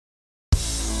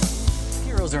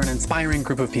Heroes are an inspiring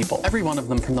group of people. Every one of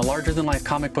them, from the larger-than-life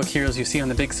comic book heroes you see on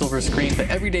the big silver screen, to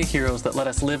everyday heroes that let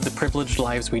us live the privileged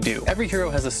lives we do. Every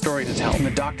hero has a story to tell, from the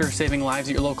doctor saving lives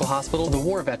at your local hospital, to the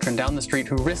war veteran down the street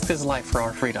who risked his life for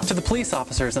our freedom, to the police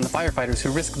officers and the firefighters who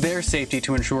risk their safety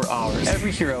to ensure ours.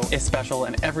 Every hero is special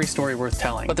and every story worth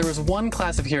telling. But there is one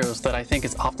class of heroes that I think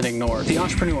is often ignored. The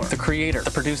entrepreneur, the creator, the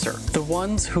producer. The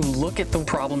ones who look at the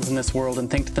problems in this world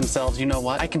and think to themselves, you know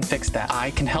what, I can fix that.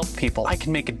 I can help people. I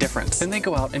can make a difference. Then they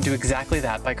go out and do exactly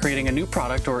that by creating a new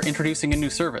product or introducing a new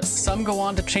service. Some go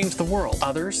on to change the world.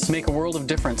 Others make a world of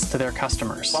difference to their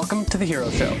customers. Welcome to The Hero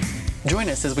Show. Join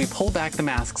us as we pull back the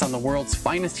masks on the world's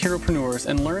finest heropreneurs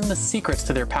and learn the secrets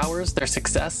to their powers, their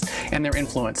success, and their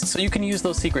influence, so you can use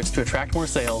those secrets to attract more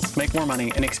sales, make more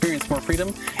money, and experience more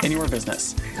freedom in your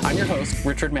business. I'm your host,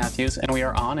 Richard Matthews, and we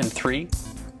are on in 3,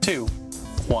 2,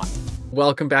 1.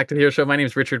 Welcome back to The Hero Show. My name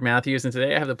is Richard Matthews, and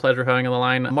today I have the pleasure of having on the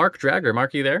line Mark Dragger.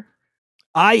 Mark, are you there?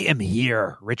 I am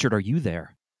here. Richard, are you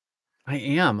there? I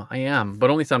am, but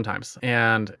only sometimes.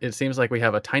 And it seems like we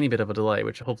have a tiny bit of a delay,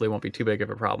 which hopefully won't be too big of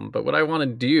a problem. But what I want to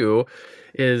do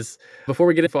is, before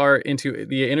we get far into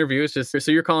the interview, is just, so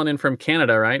you're calling in from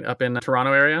Canada, right? Up in the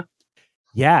Toronto area?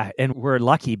 Yeah, and we're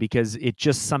lucky because it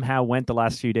just somehow went the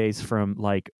last few days from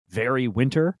like very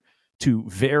winter to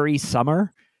very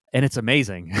summer. And it's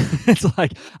amazing. It's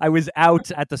like I was out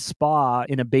at the spa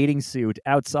in a bathing suit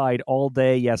outside all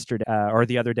day yesterday or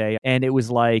the other day, and it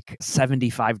was like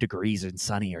 75 degrees and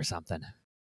sunny or something.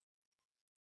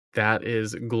 That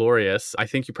is glorious. I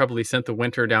think you probably sent the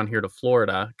winter down here to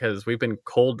Florida because we've been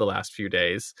cold the last few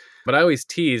days. But I always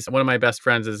tease, one of my best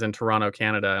friends is in Toronto,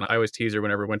 Canada, and I always tease her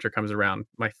whenever winter comes around.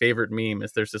 My favorite meme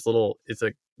is there's this it's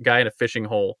a guy in a fishing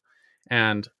hole,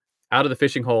 and out of the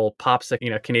fishing hole pops a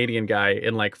Canadian guy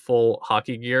in like full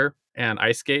hockey gear and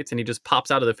ice skates, and he just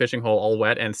pops out of the fishing hole all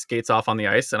wet and skates off on the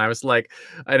ice. And I was like,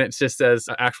 and it just says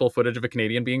actual footage of a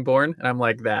Canadian being born. And I'm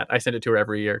like, that. I send it to her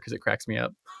every year because it cracks me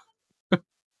up.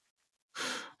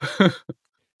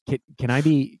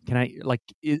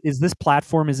 Is this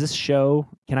platform, is this show,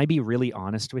 can I be really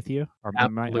honest with you? Or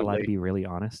am I Absolutely. allowed to be really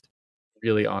honest?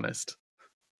 Really honest.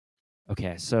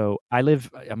 Okay, so I'm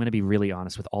going to be really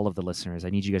honest with all of the listeners. I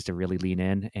need you guys to really lean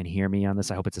in and hear me on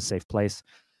this. I hope it's a safe place.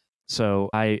 So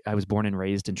I was born and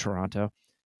raised in Toronto,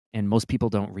 and most people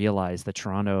don't realize that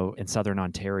Toronto in Southern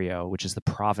Ontario, which is the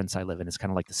province I live in, is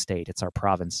kind of like the state, it's our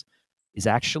province, is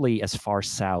actually as far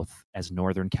south as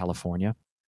Northern California.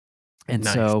 And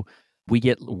Nice. So we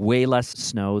get way less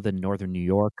snow than Northern New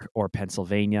York or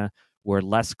Pennsylvania. We're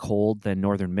less cold than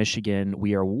Northern Michigan.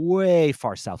 We are way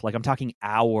far south. Like I'm talking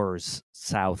hours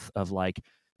south of like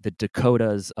the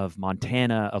Dakotas, of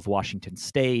Montana, of Washington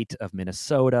State, of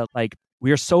Minnesota. Like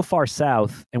we are so far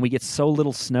south and we get so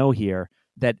little snow here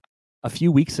that a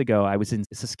few weeks ago I was in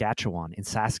Saskatchewan, in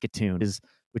Saskatoon,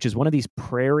 which is one of these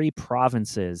prairie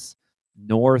provinces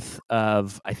north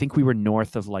of, I think we were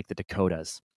north of like the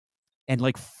Dakotas. And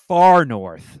like far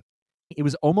north, it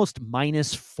was almost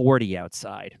minus 40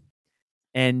 outside.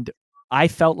 And I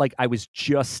felt like I was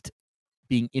just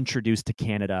being introduced to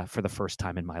Canada for the first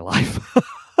time in my life.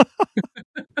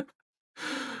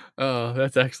 Oh,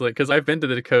 that's excellent. Because I've been to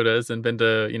the Dakotas and been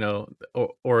to,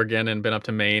 Oregon and been up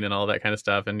to Maine and all that kind of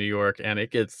stuff in New York. And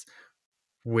it gets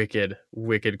wicked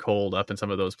cold up in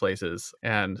some of those places.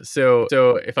 And so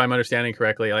if I'm understanding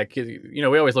correctly, like, we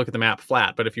always look at the map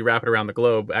flat, but if you wrap it around the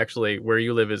globe, actually where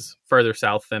you live is further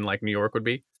south than like New York would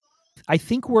be. I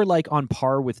think we're like on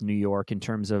par with New York in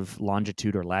terms of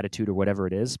longitude or latitude or whatever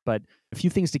it is. But a few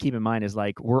things to keep in mind is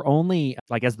like, we're only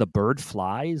like, as the bird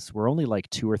flies, we're only like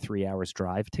 2 or 3 hours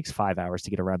drive. It takes 5 hours to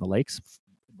get around the lakes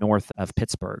north of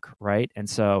Pittsburgh. Right. And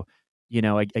so,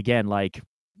 again, like,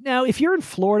 now, if you're in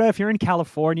Florida, if you're in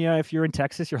California, if you're in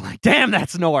Texas, you're like, damn,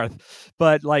 that's north.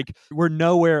 But like, we're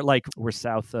nowhere, like we're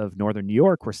south of Northern New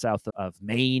York. We're south of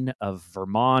Maine, of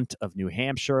Vermont, of New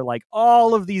Hampshire, like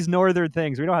all of these northern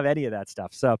things. We don't have any of that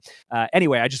stuff. So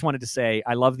anyway, I just wanted to say,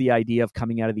 I love the idea of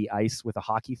coming out of the ice with a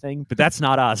hockey thing, but that's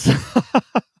not us.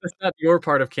 That's not your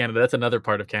part of Canada. That's another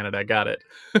part of Canada. I got it.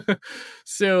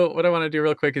 So what I want to do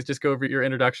real quick is just go over your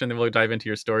introduction, and we'll dive into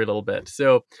your story a little bit.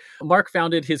 So Mark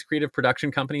founded his creative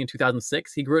production company in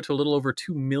 2006. He grew it to a little over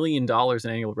 $2 million in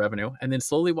annual revenue, and then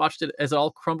slowly watched it as it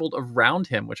all crumbled around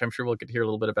him, which I'm sure we'll get to hear a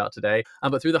little bit about today.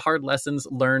 But through the hard lessons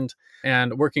learned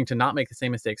and working to not make the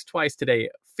same mistakes twice, today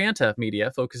Fanta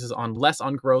Media focuses less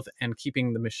on growth and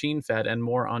keeping the machine fed and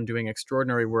more on doing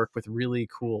extraordinary work with really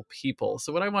cool people.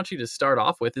 So what I want you to start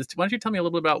off with is, why don't you tell me a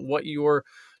little bit about what you're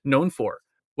known for?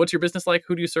 What's your business like?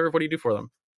 Who do you serve? What do you do for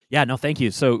them? Yeah, no, thank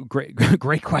you. So great,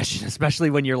 great question, especially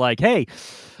when you're like, hey,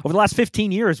 over the last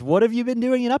 15 years, what have you been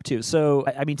doing and up to? So,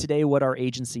 I mean, today, what our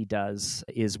agency does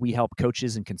is we help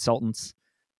coaches and consultants,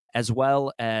 as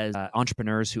well as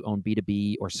entrepreneurs who own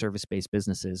B2B or service based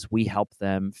businesses. We help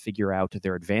them figure out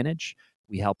their advantage.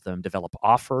 We help them develop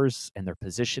offers and their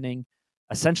positioning.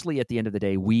 Essentially, at the end of the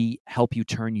day, we help you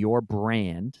turn your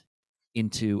brand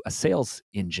into a sales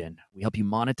engine. We help you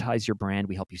monetize your brand.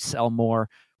 We help you sell more.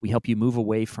 We help you move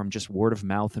away from just word of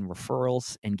mouth and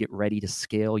referrals and get ready to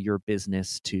scale your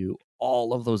business to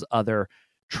all of those other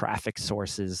traffic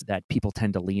sources that people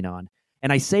tend to lean on.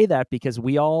 And I say that because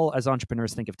we all, as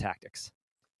entrepreneurs, think of tactics,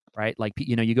 right? Like,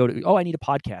 you go to, oh, I need a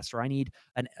podcast, or I need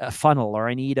a funnel, or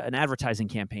I need an advertising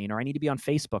campaign, or I need to be on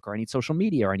Facebook, or I need social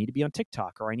media, or I need to be on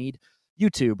TikTok, or I need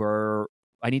YouTube, or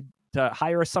I need to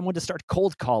hire someone to start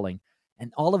cold calling.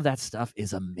 And all of that stuff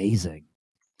is amazing.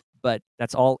 But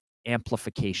that's all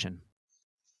amplification.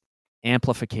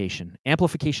 Amplification.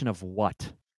 Amplification of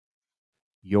what?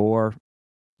 Your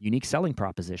unique selling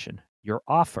proposition, your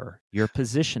offer, your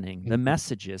positioning, the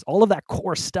messages, all of that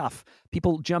core stuff.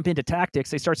 People jump into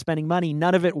tactics, they start spending money,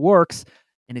 none of it works.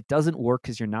 And it doesn't work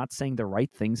because you're not saying the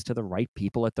right things to the right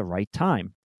people at the right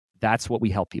time. That's what we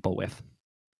help people with.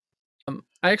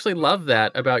 I actually love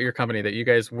that about your company, that you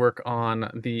guys work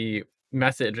on the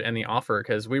message and the offer,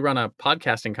 because we run a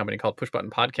podcasting company called Push Button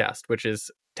Podcast, which is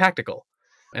tactical.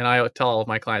 And I tell all of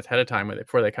my clients ahead of time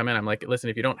before they come in, I'm like, listen,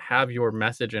 if you don't have your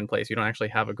message in place, you don't actually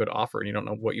have a good offer, and you don't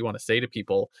know what you want to say to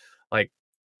people, like,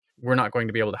 we're not going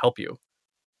to be able to help you.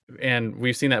 And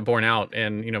we've seen that borne out.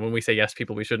 And, when we say yes to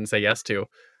people we shouldn't say yes to,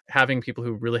 having people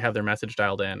who really have their message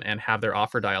dialed in and have their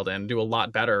offer dialed in do a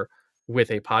lot better with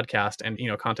a podcast and,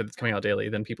 content that's coming out daily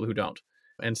than people who don't.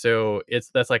 And so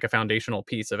that's like a foundational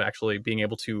piece of actually being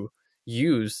able to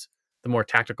use the more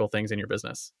tactical things in your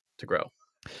business to grow.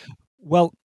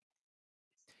 Well,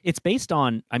 it's based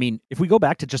on, I mean, if we go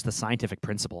back to just the scientific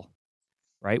principle,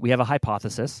 right? We have a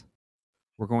hypothesis.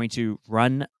 We're going to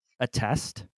run a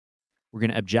test. We're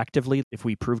going to objectively, if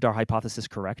we proved our hypothesis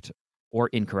correct or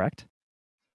incorrect,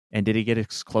 and did it get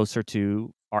us closer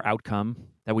to our outcome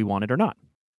that we wanted or not?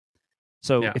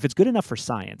 So Yeah. if it's good enough for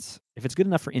science, if it's good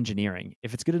enough for engineering,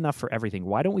 if it's good enough for everything,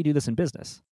 why don't we do this in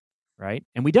business? Right?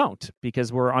 And we don't,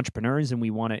 because we're entrepreneurs and we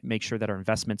want to make sure that our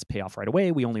investments pay off right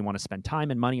away. We only want to spend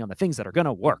time and money on the things that are going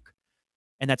to work.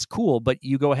 And that's cool, but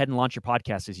you go ahead and launch your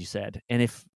podcast, as you said. And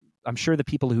if I'm sure the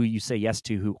people who you say yes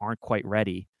to who aren't quite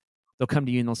ready, they'll come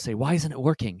to you and they'll say, why isn't it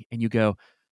working? And you go,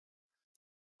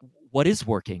 what is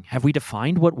working? Have we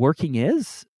defined what working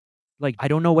is? Like, I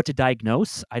don't know what to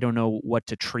diagnose. I don't know what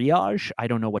to triage. I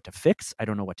don't know what to fix. I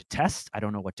don't know what to test. I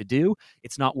don't know what to do.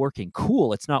 It's not working.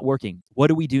 Cool. It's not working. What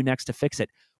do we do next to fix it?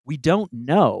 We don't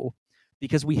know,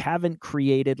 because we haven't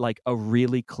created like a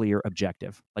really clear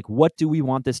objective. Like, what do we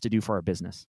want this to do for our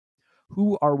business?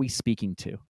 Who are we speaking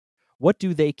to? What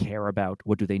do they care about?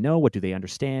 What do they know? What do they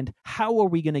understand? How are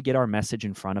we going to get our message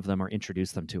in front of them or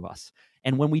introduce them to us?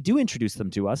 And when we do introduce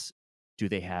them to us, do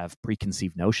they have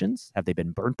preconceived notions? Have they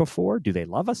been burnt before? Do they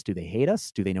love us? Do they hate us?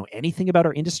 Do they know anything about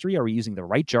our industry? Are we using the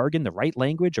right jargon, the right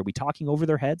language? Are we talking over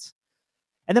their heads?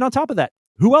 And then on top of that,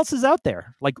 who else is out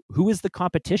there? Like, who is the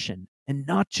competition? And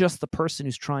not just the person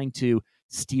who's trying to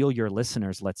steal your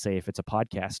listeners, let's say, if it's a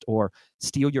podcast, or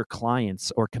steal your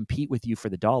clients or compete with you for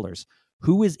the dollars.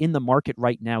 Who is in the market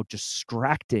right now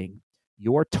distracting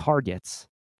your targets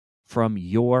from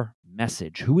your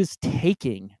message? Who is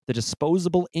taking the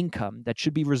disposable income that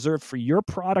should be reserved for your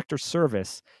product or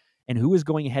service, and who is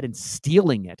going ahead and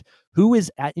stealing it? Who is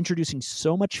introducing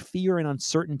so much fear and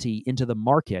uncertainty into the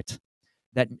market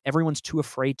that everyone's too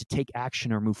afraid to take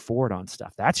action or move forward on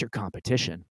stuff? That's your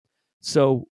competition.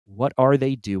 So what are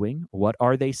they doing? What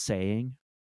are they saying?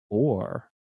 Or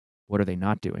what are they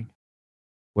not doing?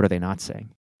 What are they not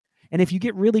saying? And if you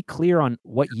get really clear on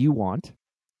what you want,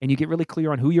 and you get really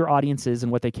clear on who your audience is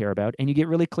and what they care about, and you get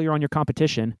really clear on your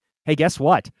competition, hey, guess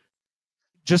what?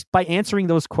 Just by answering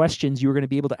those questions, you're going to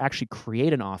be able to actually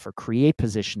create an offer, create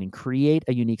positioning, create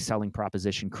a unique selling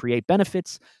proposition, create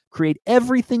benefits, create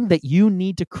everything that you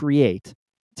need to create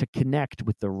to connect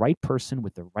with the right person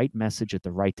with the right message at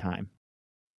the right time.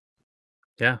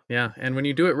 Yeah. Yeah. And when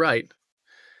you do it right,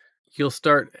 you'll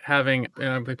start having,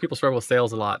 people struggle with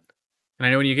sales a lot. And I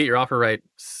know when you get your offer right,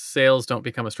 sales don't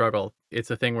become a struggle.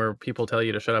 It's a thing where people tell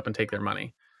you to shut up and take their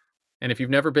money. And if you've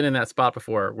never been in that spot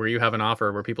before where you have an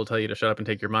offer where people tell you to shut up and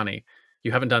take your money,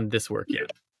 you haven't done this work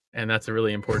yet. And that's a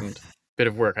really important bit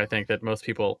of work, I think, that most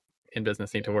people in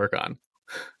business need to work on.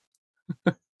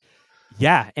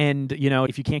 Yeah. And,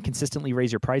 if you can't consistently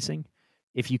raise your pricing,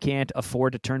 if you can't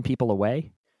afford to turn people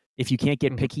away, if you can't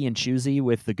get Mhm. picky and choosy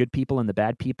with the good people and the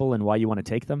bad people and why you want to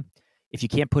take them, if you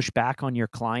can't push back on your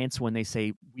clients when they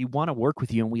say, we want to work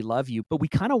with you and we love you, but we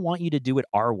kind of want you to do it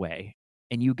our way.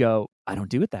 And you go, I don't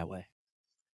do it that way.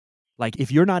 Like,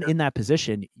 if you're not in that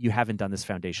position, you haven't done this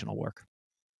foundational work.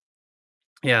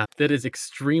 Yeah, that is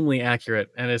extremely accurate.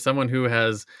 And as someone who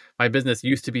has my business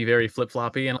used to be very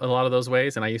flip-floppy in a lot of those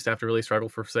ways, and I used to have to really struggle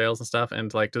for sales and stuff.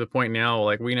 And like to the point now,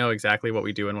 like we know exactly what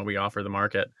we do and what we offer the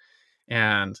market.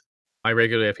 And I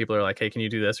regularly have people are like, hey, can you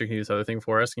do this or can you do this other thing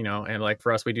for us? And like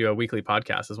for us, we do a weekly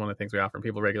podcast is one of the things we offer. And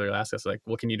people regularly ask us, like,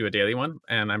 well, can you do a daily one?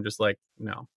 And I'm just like,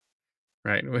 no.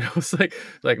 Right. It was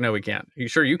like, no, we can't. You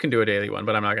sure you can do a daily one,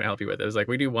 but I'm not going to help you with it. It's like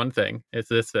we do one thing. It's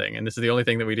this thing, and this is the only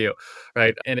thing that we do.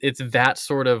 Right. And it's that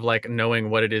sort of like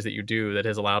knowing what it is that you do that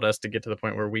has allowed us to get to the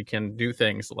point where we can do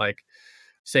things like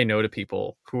say no to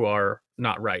people who are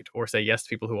not right, or say yes to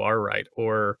people who are right.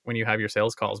 Or when you have your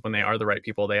sales calls, when they are the right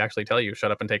people, they actually tell you, shut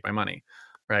up and take my money.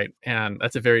 Right. And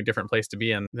that's a very different place to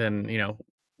be in than,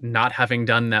 not having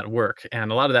done that work.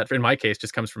 And a lot of that, in my case,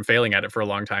 just comes from failing at it for a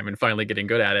long time and finally getting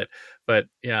good at it. But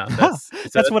yeah,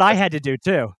 That's what I had to do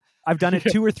too. I've done it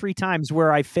yeah, 2 or 3 times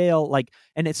where I fail, like,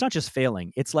 and it's not just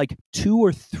failing, it's like 2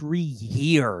 or 3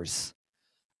 years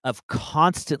of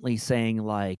constantly saying,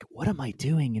 like, what am I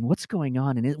doing and what's going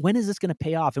on and when is this going to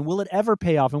pay off and will it ever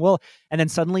pay off and then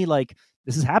suddenly, like,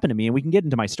 this has happened to me and we can get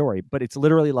into my story, but it's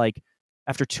literally like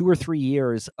after 2 or 3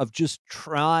 years of just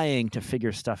trying to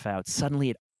figure stuff out, suddenly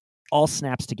it all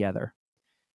snaps together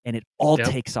and it all yep,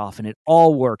 takes off and it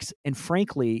all works. And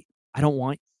frankly, I don't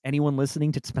want anyone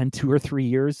listening to spend 2 or 3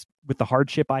 years with the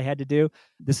hardship I had to do.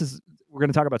 We're going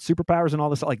to talk about superpowers and all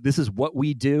this. Like, this is what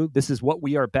we do. This is what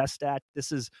we are best at.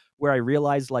 This is where I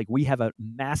realized, like, we have a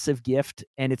massive gift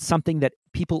and it's something that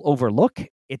people overlook.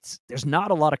 There's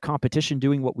not a lot of competition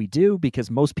doing what we do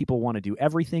because most people want to do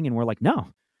everything. And we're like, no,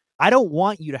 I don't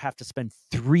want you to have to spend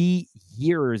 3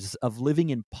 years of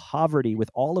living in poverty with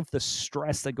all of the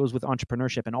stress that goes with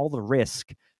entrepreneurship and all the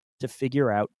risk to figure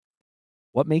out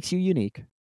what makes you unique,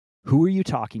 who are you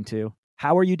talking to,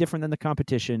 how are you different than the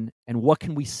competition, and what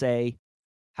can we say,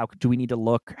 how do we need to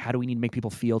look, how do we need to make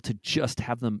people feel to just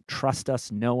have them trust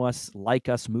us, know us, like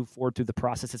us, move forward through the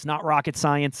process. It's not rocket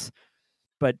science,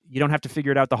 but you don't have to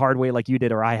figure it out the hard way like you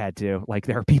did or I had to. Like,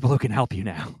 there are people who can help you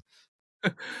now.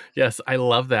 yes, I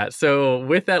love that. So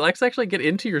with that, let's actually get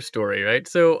into your story, right?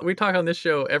 So we talk on this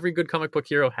show, every good comic book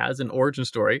hero has an origin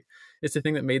story. It's the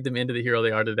thing that made them into the hero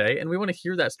they are today, and we want to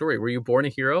hear that story. Were you born a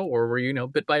hero, or were you,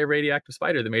 bit by a radioactive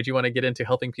spider that made you want to get into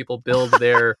helping people build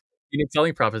their unique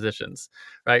selling propositions,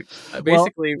 right? Well,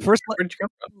 Basically, first, where did you come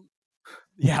from?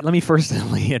 yeah, let me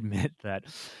firstly admit that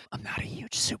I'm not a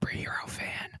huge superhero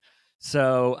fan.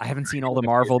 So I haven't seen all the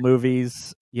Marvel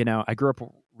movies. I grew up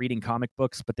reading comic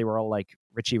books, but they were all like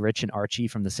Richie Rich and Archie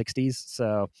from the 60s.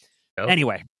 So Oh,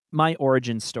 anyway, my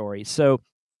origin story. So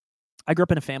I grew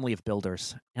up in a family of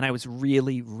builders, and I was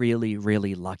really, really,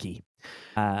 really lucky.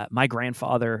 My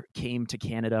grandfather came to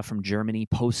Canada from Germany,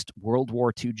 post World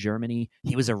War II Germany.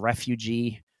 He was a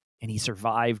refugee and he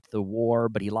survived the war,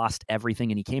 but he lost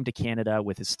everything. And he came to Canada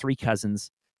with his 3 cousins,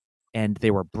 and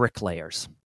they were bricklayers.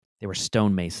 They were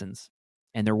stonemasons.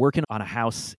 And they're working on a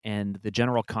house, and the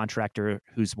general contractor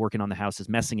who's working on the house is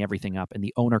messing everything up. And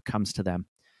the owner comes to them,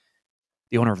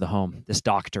 the owner of the home, this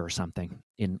doctor or something.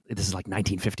 This is like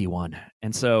 1951,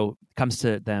 and so comes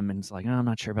to them and is like, oh, I'm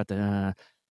not sure about the.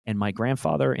 And my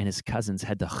grandfather and his cousins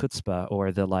had the chutzpah,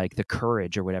 or the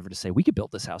courage or whatever, to say, we could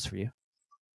build this house for you.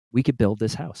 We could build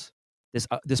this house.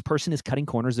 This person is cutting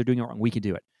corners. They're doing it wrong. We could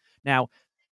do it. Now,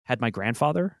 had my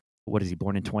grandfather, what is he,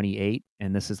 born in 28,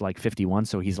 and this is like 51,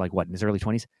 so he's like, what, in his early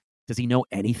 20s? Does he know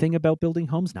anything about building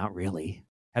homes? Not really.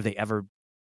 Have they ever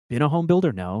been a home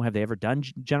builder? No. Have they ever done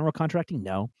general contracting?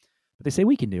 No. But they say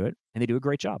we can do it, and they do a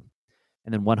great job.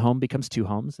 And then one home becomes 2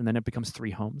 homes, and then it becomes 3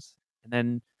 homes. And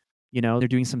then, they're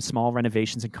doing some small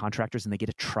renovations and contractors, and they get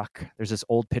a truck. There's this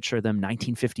old picture of them,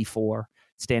 1954,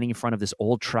 standing in front of this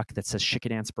old truck that says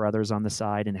Schickadance Brothers on the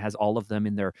side, and has all of them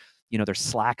in their, their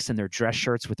slacks and their dress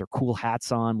shirts with their cool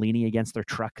hats on, leaning against their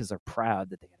truck because they're proud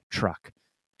that they had a truck.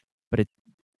 But it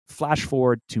flash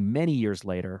forward to many years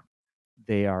later,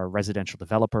 they are residential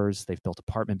developers. They've built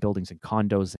apartment buildings and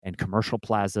condos and commercial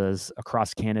plazas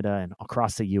across Canada and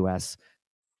across the US.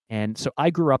 And so I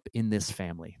grew up in this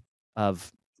family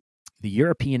of the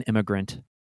European immigrant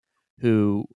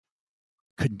who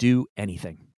could do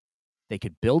anything. They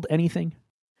could build anything.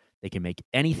 They can make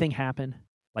anything happen,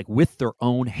 like with their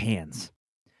own hands.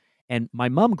 And my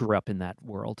mom grew up in that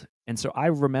world. And so I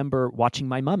remember watching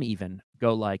my mom even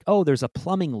go like, oh, there's a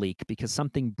plumbing leak because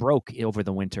something broke over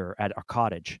the winter at our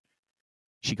cottage.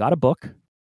 She got a book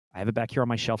I have it back here on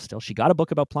my shelf still. She got a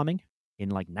book about plumbing in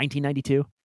like 1992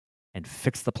 and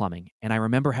fixed the plumbing. And I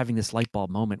remember having this light bulb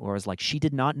moment where I was like, she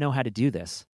did not know how to do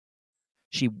this.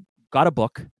 She got a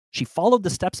book, she followed the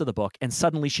steps of the book, and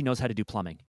suddenly she knows how to do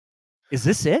plumbing. Is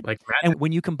this it? Like And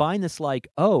when you combine this, like,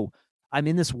 oh, I'm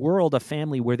in this world of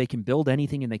family where they can build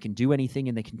anything and they can do anything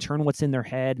and they can turn what's in their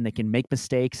head and they can make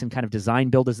mistakes and kind of design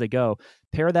build as they go.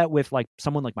 Pair that with like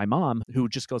someone like my mom who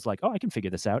just goes like, oh, I can figure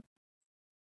this out.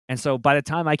 And so by the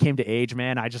time I came to age,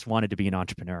 man, I just wanted to be an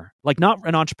entrepreneur. Like not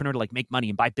an entrepreneur to like make money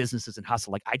and buy businesses and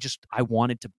hustle. Like I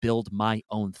wanted to build my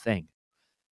own thing.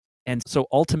 And so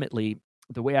ultimately,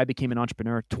 the way I became an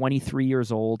entrepreneur, 23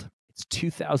 years old, it's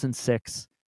 2006.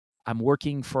 I'm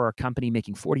working for a company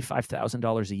making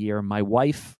 $45,000 a year. My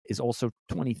wife is also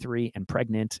 23 and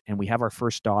pregnant, and we have our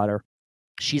first daughter.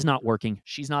 She's not working.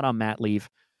 She's not on mat leave.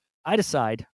 I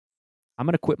decide I'm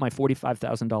going to quit my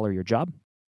 $45,000 a year job,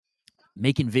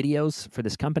 making videos for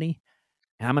this company,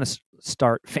 and I'm going to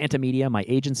start Fanta Media, my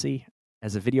agency,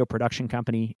 as a video production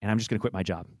company, and I'm just going to quit my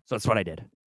job. So that's what I did.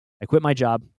 I quit my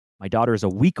job. My daughter is a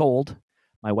week old.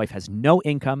 My wife has no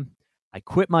income. I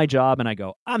quit my job and I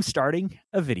go, I'm starting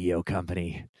a video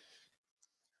company.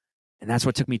 And that's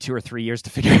what took me 2 or 3 years to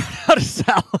figure out how to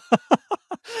sell.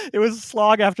 It was a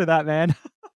slog after that, man.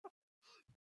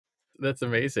 That's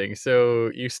amazing.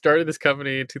 So you started this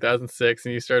company in 2006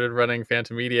 and you started running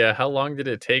Phantom Media. How long did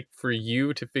it take for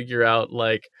you to figure out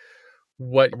like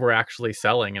what we're actually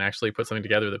selling and actually put something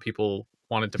together that people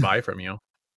wanted to buy from you?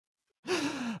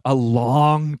 A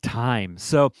long time.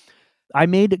 So I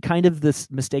made kind of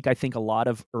this mistake I think a lot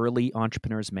of early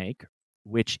entrepreneurs make,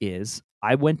 which is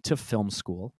I went to film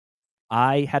school.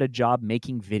 I had a job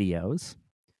making videos.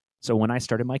 So when I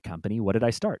started my company, what did I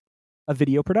start? A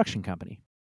video production company.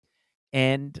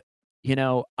 And,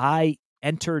 I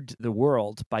entered the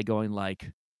world by going like,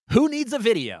 who needs a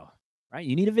video? Right?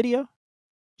 You need a video?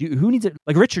 Who needs it?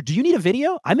 Like, Richard, do you need a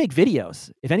video? I make videos.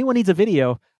 If anyone needs a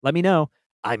video, let me know.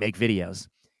 I make videos.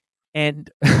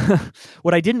 And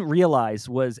what I didn't realize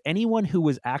was anyone who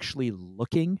was actually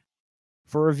looking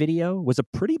for a video was a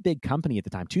pretty big company at the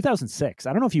time, 2006.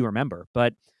 I don't know if you remember,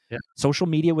 but Yeah. social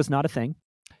media was not a thing.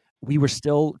 We were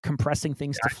still compressing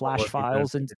things to I flash love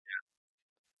files, and it.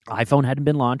 iPhone hadn't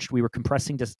been launched. We were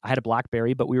compressing I had a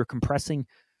BlackBerry, but we were compressing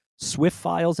Swift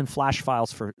files and flash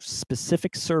files for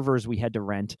specific servers we had to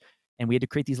rent. And we had to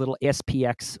create these little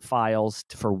SPX files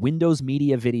for Windows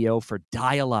Media Video for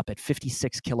dial-up at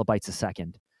 56 kilobytes a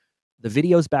second. The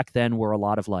videos back then were a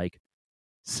lot of like,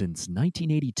 since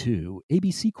 1982,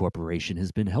 ABC Corporation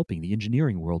has been helping the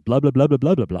engineering world, blah, blah, blah, blah,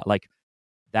 blah, blah, blah. Like,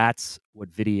 that's what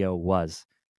video was.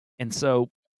 And so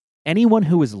anyone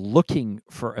who was looking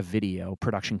for a video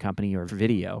production company or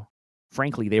video,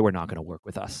 frankly, they were not going to work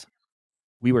with us.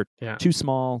 We were too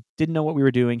small, didn't know what we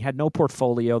were doing, had no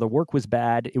portfolio. The work was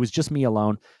bad. It was just me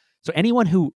alone. So anyone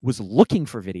who was looking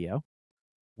for video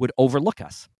would overlook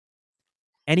us.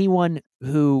 Anyone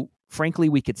who, frankly,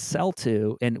 we could sell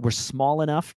to and were small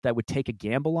enough that would take a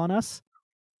gamble on us,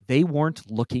 they weren't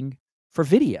looking for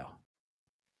video.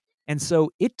 And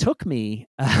so it took me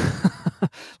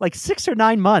like 6 or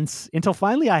 9 months until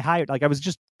finally I was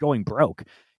just going broke.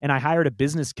 And I hired a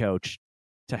business coach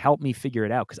to help me figure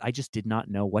it out because I just did not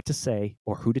know what to say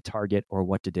or who to target or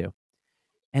what to do.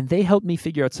 And they helped me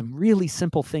figure out some really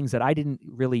simple things that I didn't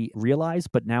really realize,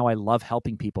 but now I love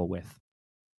helping people with.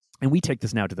 And we take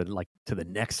this now to the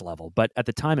next level. But at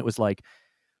the time it was like,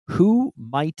 who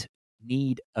might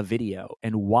need a video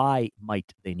and why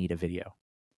might they need a video?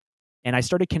 And I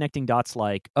started connecting dots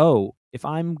like, oh, if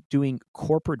I'm doing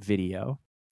corporate video,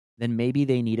 then maybe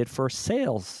they need it for a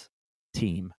sales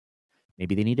team.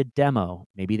 Maybe they need a demo.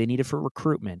 Maybe they need it for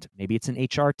recruitment. Maybe it's an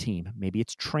HR team. Maybe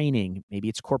it's training. Maybe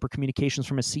it's corporate communications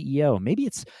from a CEO. Maybe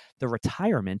it's the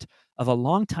retirement of a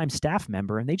longtime staff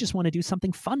member and they just want to do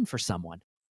something fun for someone.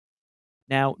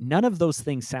 Now, none of those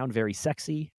things sound very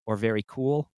sexy or very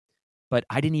cool, but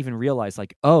I didn't even realize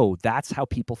like, oh, that's how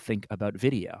people think about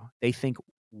video. They think,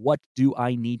 what do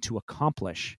I need to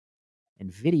accomplish?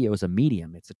 And video is a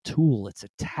medium. It's a tool. It's a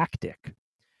tactic.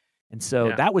 And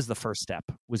so that was the first step,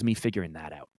 was me figuring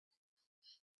that out.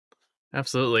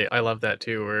 Absolutely. I love that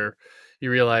too, where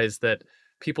you realize that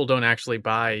people don't actually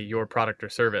buy your product or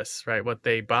service, right? What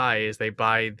they buy is they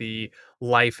buy the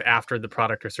life after the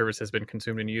product or service has been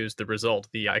consumed and used, the result,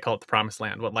 I call it the promised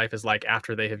land, what life is like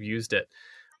after they have used it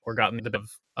or gotten the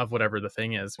of whatever the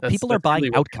thing is. People are buying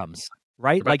really outcomes,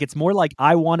 right? Like it's more like,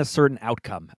 I want a certain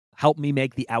outcome. Help me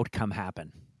make the outcome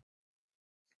happen.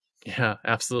 Yeah,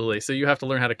 absolutely. So you have to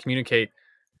learn how to communicate,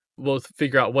 both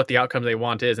figure out what the outcome they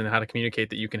want is and how to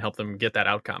communicate that you can help them get that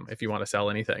outcome if you want to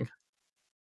sell anything.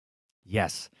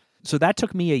 Yes. So that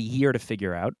took me a year to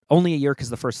figure out. Only a year because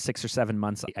the first 6 or 7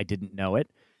 months I didn't know it,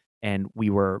 and we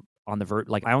were on the verge.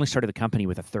 Like I only started the company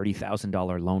with a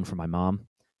 $30,000 loan from my mom,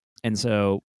 and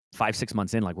so 5, 6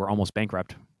 months in, like we're almost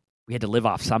bankrupt. We had to live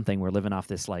off something. We're living off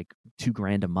this like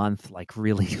 $2,000 a month, like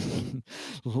really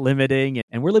limiting.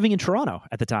 And we're living in Toronto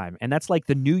at the time, and that's like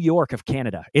the New York of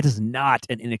Canada. It is not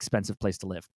an inexpensive place to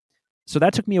live. So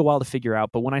that took me a while to figure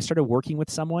out. But when I started working with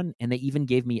someone, and they even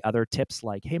gave me other tips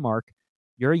like, "Hey, Mark,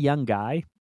 you're a young guy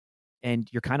and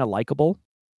you're kind of likable.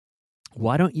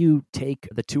 Why don't you take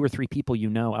the 2 or 3 people you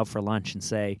know out for lunch and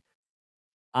say,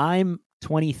 I'm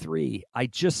 23. I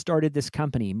just started this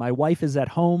company. My wife is at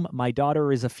home. My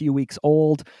daughter is a few weeks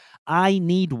old. I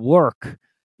need work.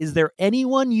 Is there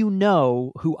anyone you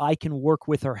know who I can work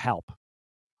with or help?"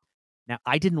 Now,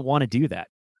 I didn't want to do that,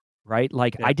 right?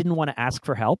 Like, Yeah. I didn't want to ask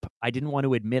for help. I didn't want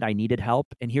to admit I needed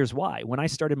help. And here's why. When I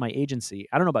started my agency,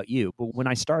 I don't know about you, but when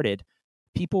I started,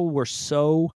 people were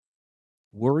so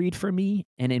worried for me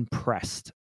and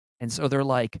impressed. And so they're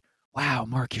like, wow,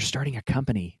 Mark, you're starting a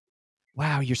company.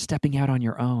 Wow, you're stepping out on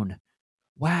your own.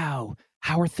 Wow,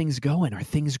 how are things going? Are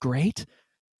things great?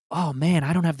 Oh man,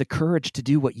 I don't have the courage to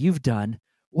do what you've done.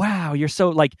 Wow, you're so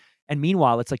like, and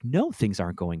meanwhile, it's like, no, things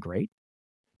aren't going great.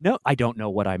 No, I don't know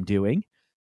what I'm doing.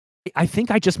 I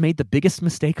think I just made the biggest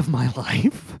mistake of my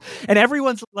life. And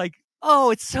everyone's like,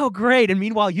 oh, it's so great. And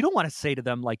meanwhile, you don't want to say to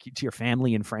them, like to your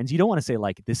family and friends, you don't want to say,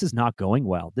 like, this is not going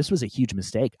well. This was a huge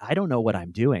mistake. I don't know what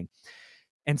I'm doing.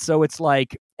 And so it's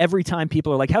like every time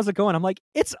people are like, how's it going? I'm like,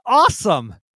 it's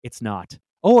awesome. It's not.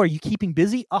 Oh, are you keeping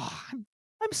busy? Oh,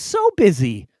 I'm so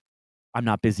busy. I'm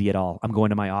not busy at all. I'm going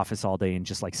to my office all day and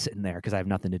just like sitting there because I have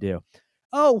nothing to do.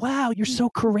 Oh, wow, you're so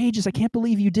courageous. I can't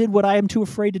believe you did what I am too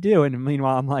afraid to do. And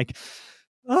meanwhile, I'm like,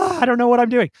 oh, I don't know what I'm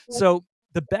doing. So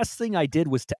the best thing I did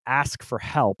was to ask for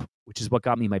help, which is what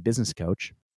got me my business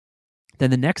coach. Then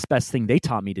the next best thing they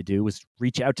taught me to do was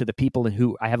reach out to the people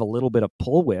who I have a little bit of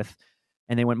pull with.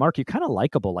 And they went, Mark, you're kind of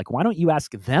likable. Like, why don't you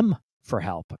ask them for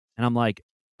help? And I'm like,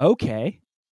 okay.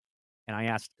 And I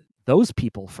asked those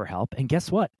people for help. And guess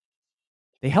what?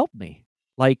 They helped me.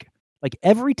 Like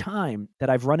every time that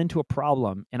I've run into a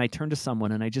problem and I turn to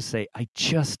someone and I just say, I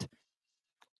just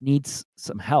need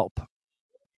some help,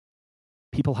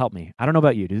 people help me. I don't know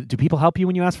about you. Do people help you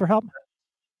when you ask for help?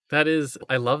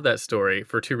 I love that story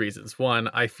for two reasons. One,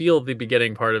 I feel the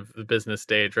beginning part of the business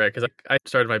stage, right? Because I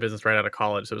started my business right out of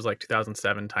college. So it was like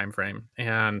 2007 timeframe.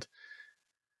 And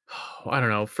I don't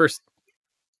know, first,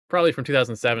 probably from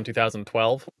 2007,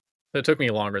 2012. It took me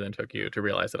longer than it took you to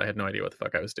realize that I had no idea what the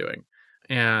fuck I was doing.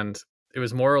 And it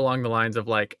was more along the lines of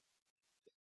like,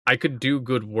 I could do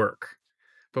good work,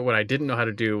 but what I didn't know how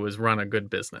to do was run a good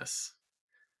business.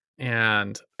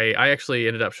 And I actually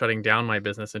ended up shutting down my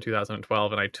business in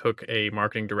 2012, and I took a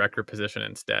marketing director position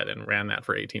instead and ran that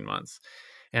for 18 months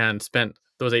and spent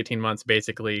those 18 months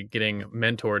basically getting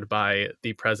mentored by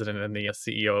the president and the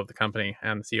CEO of the company.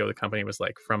 And the CEO of the company was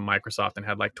like from Microsoft and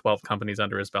had like 12 companies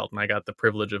under his belt. And I got the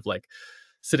privilege of like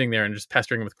sitting there and just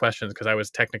pestering him with questions because I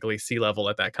was technically C-level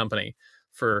at that company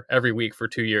for every week for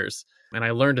 2 years. And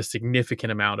I learned a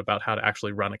significant amount about how to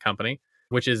actually run a company,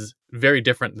 which is very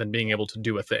different than being able to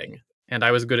do a thing. And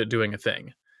I was good at doing a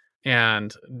thing.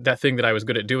 And that thing that I was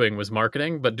good at doing was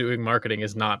marketing, but doing marketing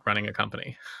is not running a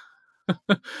company.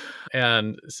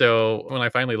 And so when I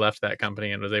finally left that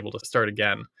company and was able to start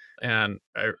again, and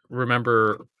I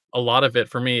remember a lot of it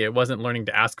for me, it wasn't learning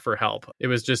to ask for help. It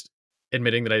was just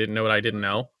admitting that I didn't know what I didn't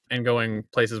know and going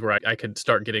places where I could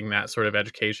start getting that sort of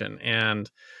education.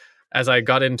 And as I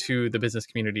got into the business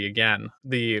community again,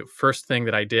 the first thing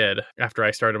that I did after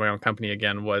I started my own company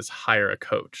again was hire a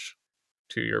coach,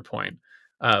 to your point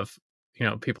of,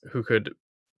 people who could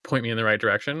point me in the right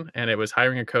direction. And it was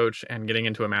hiring a coach and getting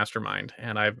into a mastermind.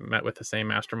 And I've met with the same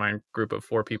mastermind group of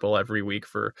 4 people every week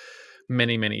for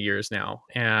many, many years now.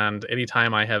 And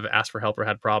anytime I have asked for help or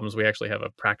had problems, we actually have a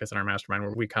practice in our mastermind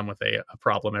where we come with a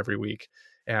problem every week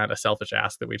and a selfish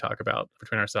ask that we talk about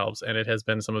between ourselves. And it has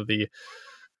been some of the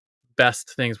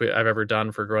best things I've ever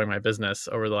done for growing my business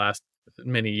over the last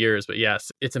many years. But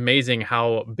yes, it's amazing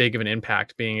how big of an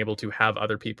impact being able to have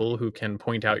other people who can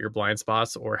point out your blind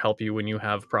spots or help you when you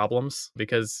have problems,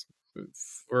 because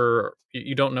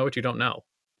you don't know what you don't know.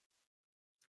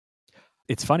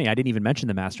 It's funny. I didn't even mention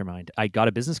the mastermind. I got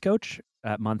a business coach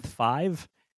at month 5.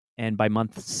 And by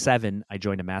month 7, I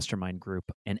joined a mastermind group.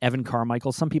 And Evan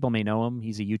Carmichael, some people may know him.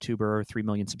 He's a YouTuber, 3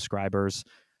 million subscribers.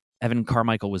 Evan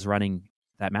Carmichael was running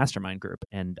that mastermind group.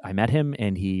 And I met him,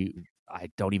 and I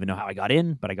don't even know how I got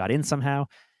in, but I got in somehow.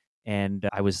 And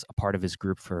I was a part of his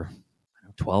group for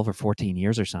 12 or 14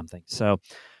 years or something. So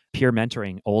Peer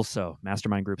mentoring also,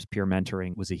 mastermind groups, peer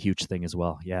mentoring was a huge thing as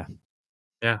well. Yeah.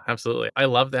 Yeah, absolutely. I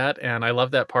love that, and I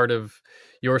love that part of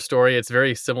your story. It's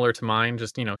very similar to mine,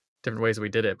 just, different ways we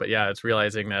did it. But yeah, it's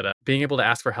realizing that being able to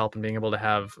ask for help and being able to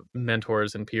have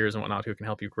mentors and peers and whatnot who can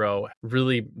help you grow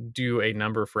really do a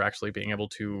number for actually being able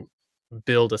to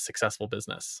build a successful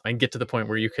business and get to the point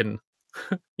where you can,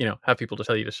 have people to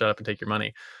tell you to shut up and take your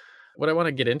money. What I want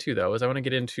to get into, though, is I want to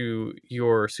get into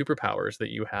your superpowers that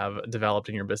you have developed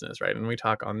in your business, right? And we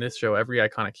talk on this show, every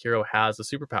iconic hero has a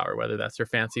superpower, whether that's their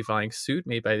fancy flying suit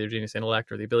made by their genius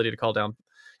intellect or the ability to call down,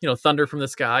 thunder from the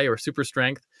sky or super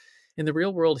strength. In the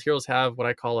real world, heroes have what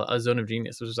I call a zone of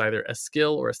genius, which is either a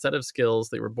skill or a set of skills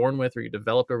that you were born with or you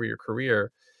developed over your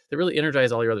career that really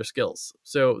energize all your other skills.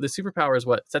 So the superpower is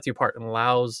what sets you apart and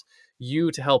allows you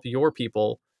to help your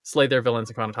people slay their villains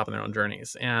and come on top of their own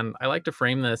journeys. And I like to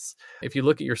frame this, if you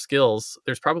look at your skills,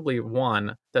 there's probably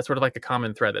one that's sort of like a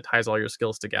common thread that ties all your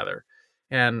skills together.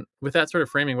 And with that sort of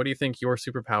framing, what do you think your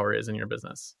superpower is in your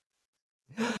business?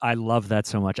 I love that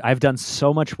so much. I've done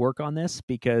so much work on this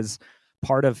because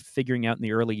part of figuring out in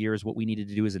the early years what we needed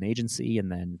to do as an agency,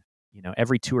 and then,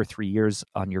 every 2 or 3 years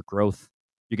on your growth,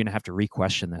 you're going to have to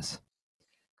re-question this.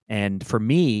 And for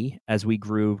me, as we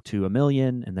grew to 1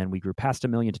 million, and then we grew past 1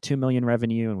 million to 2 million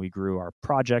revenue, and we grew our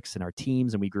projects and our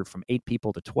teams, and we grew from 8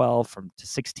 people to 12, from to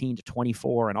 16 to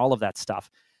 24, and all of that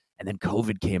stuff. And then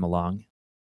COVID came along,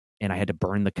 and I had to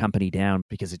burn the company down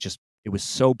because it was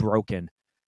so broken.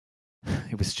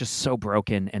 It was just so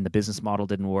broken, and the business model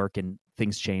didn't work, and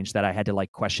things changed that I had to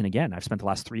question again. I've spent the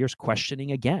last 3 years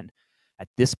questioning again at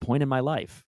this point in my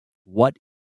life. What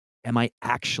am I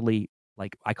actually,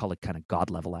 I call it kind of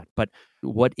God level at, but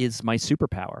what is my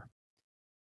superpower?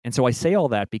 And so I say all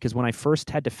that because when I first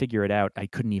had to figure it out, I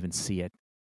couldn't even see it.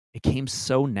 It came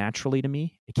so naturally to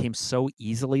me. It came so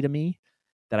easily to me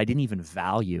that I didn't even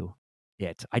value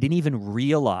it. I didn't even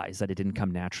realize that it didn't come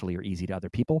naturally or easy to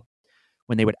other people.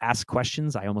 When they would ask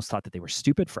questions, I almost thought that they were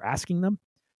stupid for asking them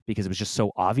because it was just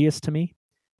so obvious to me.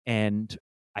 And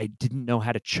I didn't know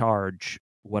how to charge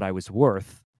what I was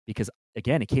worth because,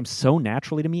 again, it came so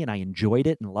naturally to me and I enjoyed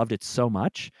it and loved it so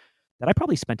much that I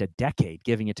probably spent a decade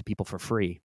giving it to people for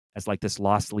free as this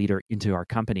lost leader into our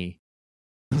company.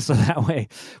 So that way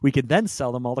we could then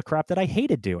sell them all the crap that I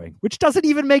hated doing, which doesn't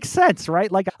even make sense,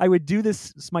 right? I would do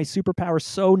this, my superpower,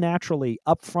 so naturally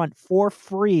upfront for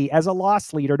free as a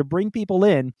loss leader to bring people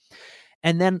in.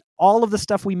 And then all of the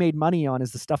stuff we made money on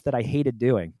is the stuff that I hated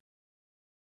doing.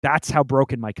 That's how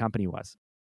broken my company was.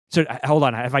 So hold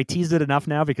on. Have I teased it enough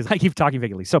now? Because I keep talking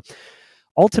vaguely. So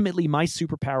ultimately, my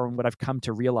superpower and what I've come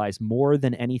to realize more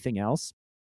than anything else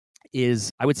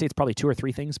is, I would say it's probably 2 or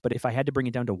 3 things, but if I had to bring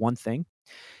it down to one thing,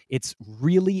 it's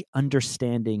really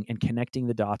understanding and connecting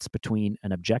the dots between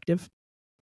an objective,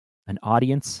 an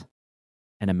audience,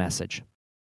 and a message.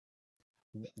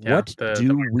 Yeah, What the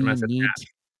do market we message need? match.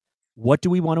 What do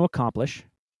we want to accomplish?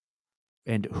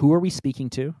 And who are we speaking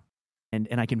to? And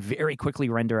I can very quickly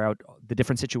render out the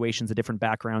different situations, the different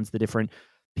backgrounds, the different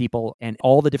people, and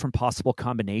all the different possible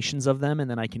combinations of them.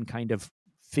 And then I can kind of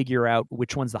figure out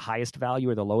which one's the highest value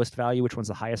or the lowest value, which one's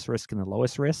the highest risk and the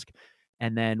lowest risk.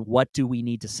 And then what do we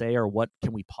need to say, or what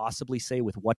can we possibly say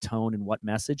with what tone and what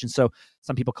message? And so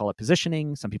some people call it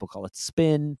positioning, some people call it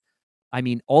spin. I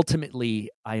mean, ultimately,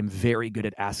 I am very good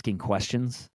at asking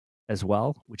questions as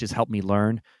well, which has helped me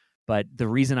learn. But the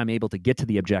reason I'm able to get to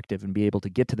the objective and be able to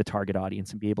get to the target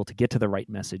audience and be able to get to the right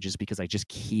message is because I just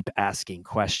keep asking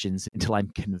questions until I'm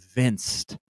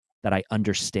convinced that I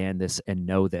understand this and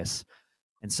know this.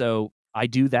 And so I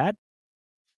do that.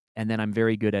 And then I'm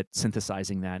very good at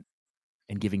synthesizing that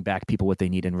and giving back people what they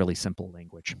need in really simple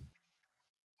language.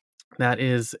 That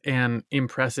is an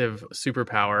impressive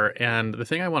superpower. And the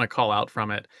thing I want to call out from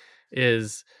it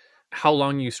is how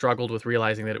long you struggled with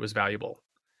realizing that it was valuable.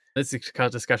 This is a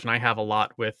discussion I have a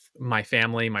lot with my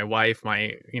family, my wife,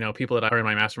 my, people that are in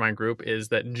my mastermind group, is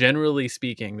that generally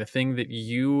speaking, the thing that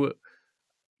you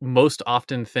most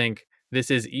often think this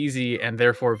is easy and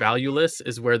therefore valueless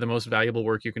is where the most valuable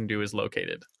work you can do is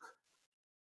located.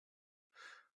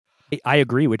 I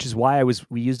agree, which is why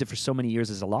we used it for so many years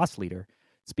as a loss leader.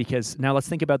 It's because now let's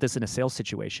think about this in a sales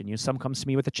situation. Someone comes to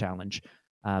me with a challenge.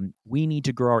 We need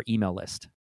to grow our email list.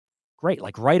 Great.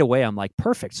 Right away, I'm like,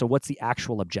 perfect. So what's the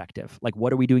actual objective?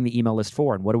 What are we doing the email list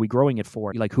for? And what are we growing it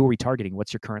for? Who are we targeting?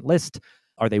 What's your current list?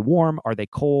 Are they warm? Are they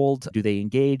cold? Do they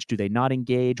engage? Do they not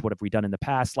engage? What have we done in the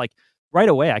past? Right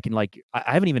away, I can I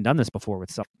haven't even done this before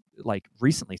with stuff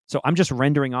recently. So I'm just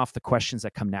rendering off the questions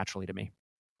that come naturally to me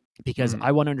because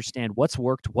I want to understand what's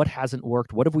worked, what hasn't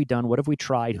worked, what have we done, what have we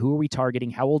tried, who are we targeting,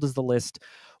 how old is the list,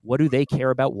 what do they care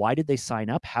about, why did they sign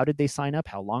up, how did they sign up,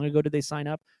 how long ago did they sign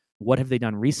up? What have they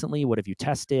done recently? What have you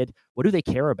tested? What do they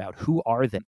care about? Who are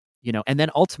they? And then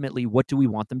ultimately, what do we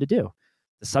want them to do?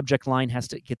 The subject line has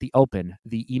to get the open.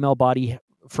 The email body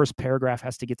first paragraph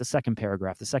has to get the second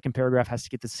paragraph. The second paragraph has to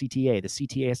get the CTA. The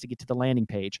CTA has to get to the landing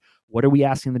page. What are we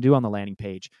asking them to do on the landing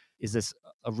page? Is this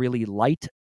a really light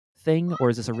thing,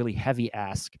 or is this a really heavy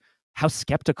ask? How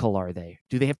skeptical are they?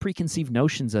 Do they have preconceived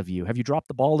notions of you? Have you dropped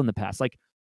the ball in the past? Like,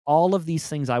 all of these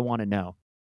things I want to know.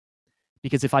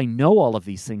 Because if I know all of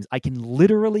these things, I can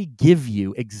literally give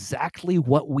you exactly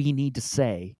what we need to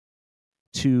say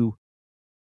to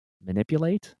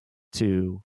manipulate,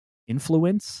 to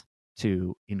influence,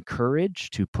 to encourage,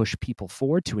 to push people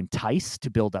forward, to entice, to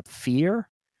build up fear,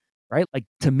 right? Like,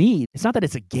 to me, it's not that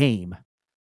it's a game,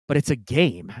 but it's a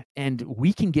game. And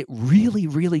we can get really,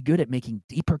 really good at making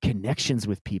deeper connections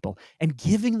with people and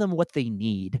giving them what they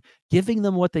need, giving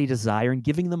them what they desire, and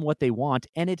giving them what they want.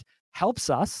 And it helps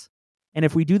us. And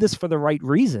if we do this for the right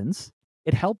reasons,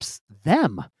 it helps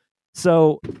them.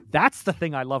 So that's the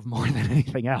thing I love more than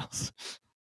anything else.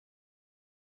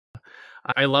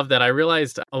 I love that. I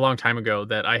realized a long time ago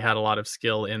that I had a lot of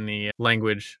skill in the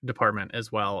language department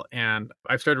as well. And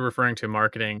I've started referring to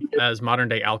marketing as modern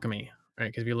day alchemy, right?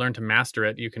 Because if you learn to master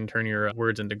it, you can turn your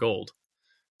words into gold,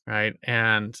 right?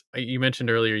 And you mentioned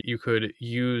earlier, you could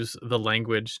use the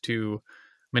language to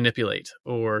manipulate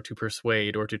or to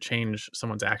persuade or to change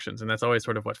someone's actions. And that's always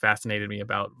sort of what fascinated me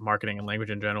about marketing and language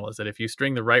in general, is that if you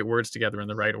string the right words together in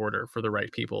the right order for the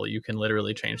right people, you can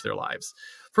literally change their lives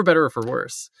for better or for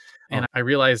worse. And I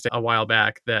realized a while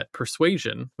back that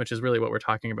persuasion, which is really what we're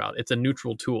talking about, it's a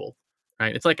neutral tool,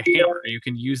 right? It's like a hammer. You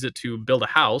can use it to build a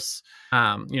house,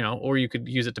 or you could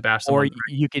use it to bash someone. Or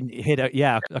you can hit a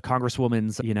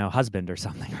congresswoman's, husband or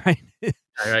something, right?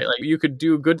 Right? Like, you could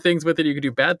do good things with it, you could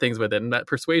do bad things with it, and that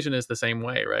persuasion is the same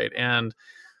way, right? And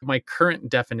my current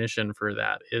definition for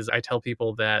that is, I tell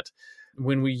people that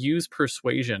when we use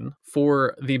persuasion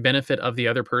for the benefit of the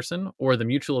other person or the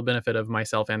mutual benefit of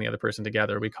myself and the other person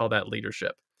together, we call that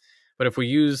leadership. But if we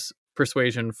use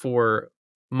persuasion for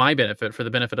my benefit, for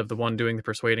the benefit of the one doing the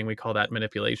persuading, we call that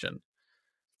manipulation.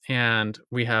 And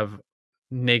we have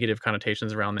negative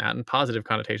connotations around that and positive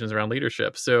connotations around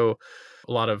leadership. So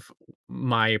a lot of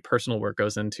my personal work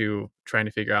goes into trying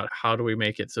to figure out, how do we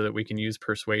make it so that we can use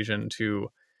persuasion to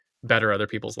better other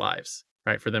people's lives,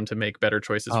 right? For them to make better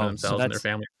choices for themselves and their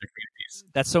families and their communities.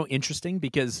 That's so interesting,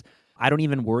 because I don't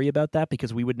even worry about that,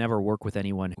 because we would never work with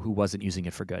anyone who wasn't using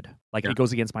it for good. Like, it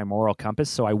goes against my moral compass,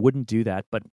 so I wouldn't do that.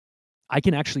 But I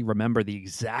can actually remember the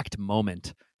exact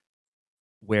moment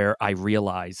where I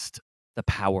realized the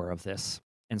power of this.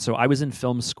 And so I was in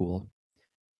film school,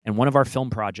 and one of our film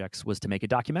projects was to make a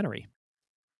documentary.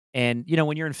 And,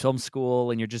 when you're in film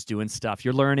school and you're just doing stuff,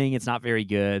 you're learning, it's not very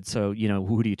good. So,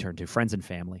 who do you turn to? Friends and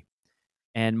family.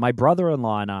 And my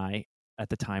brother-in-law and I, at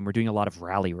the time, were doing a lot of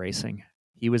rally racing.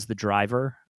 He was the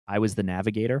driver. I was the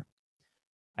navigator.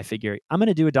 I figured, I'm going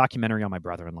to do a documentary on my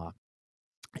brother-in-law.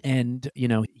 And,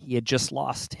 he had just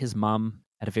lost his mom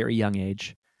at a very young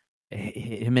age.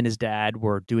 Him and his dad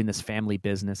were doing this family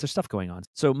business. There's stuff going on.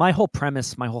 So my whole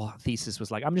premise, my whole thesis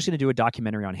was like, I'm just going to do a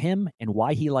documentary on him and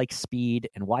why he likes speed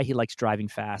and why he likes driving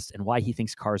fast and why he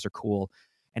thinks cars are cool.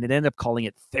 And it ended up calling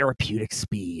it Therapeutic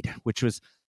Speed, which was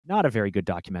not a very good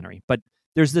documentary. But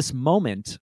there's this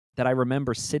moment that I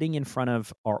remember sitting in front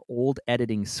of our old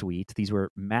editing suite. These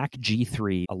were Mac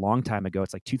G3 a long time ago.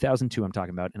 It's like 2002 I'm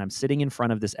talking about. And I'm sitting in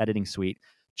front of this editing suite,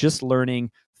 just learning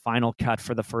Final Cut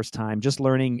for the first time, just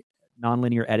learning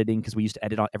nonlinear editing, because we used to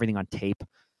edit everything on tape.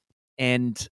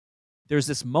 And there's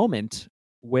this moment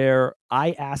where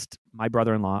I asked my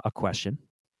brother-in-law a question,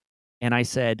 and I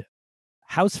said,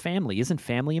 how's family? Isn't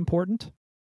family important?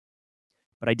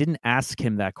 But I didn't ask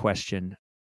him that question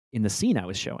in the scene I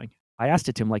was showing. I asked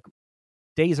it to him like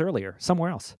days earlier, somewhere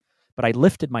else. But I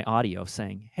lifted my audio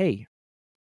saying, hey,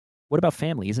 what about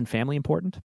family? Isn't family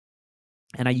important?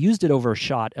 And I used it over a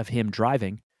shot of him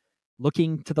driving,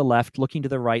 looking to the left, looking to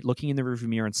the right, looking in the rearview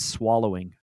mirror and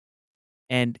swallowing.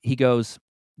 And he goes,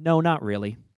 no, not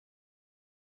really.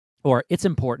 Or, it's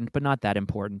important, but not that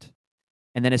important.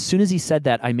 And then as soon as he said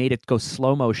that, I made it go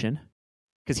slow motion,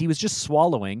 because he was just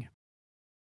swallowing.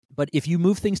 But if you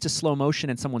move things to slow motion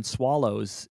and someone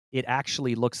swallows, it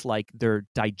actually looks like they're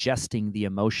digesting the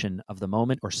emotion of the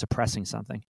moment or suppressing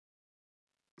something.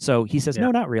 So he says, no,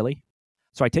 not really.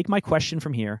 So I take my question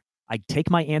from here. I take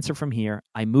my answer from here,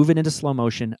 I move it into slow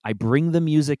motion, I bring the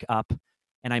music up,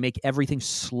 and I make everything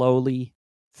slowly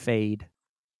fade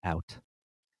out.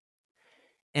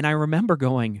 And I remember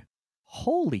going,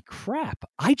 holy crap,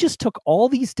 I just took all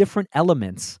these different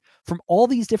elements from all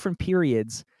these different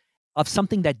periods of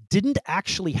something that didn't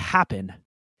actually happen,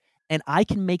 and I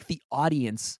can make the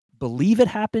audience believe it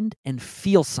happened and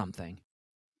feel something.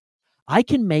 I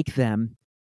can make them,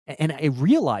 and I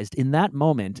realized in that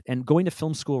moment, and going to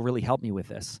film school really helped me with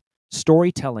this.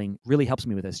 Storytelling really helps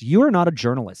me with this. You are not a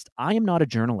journalist. I am not a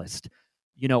journalist.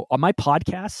 On my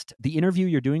podcast, the interview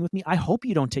you're doing with me, I hope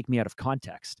you don't take me out of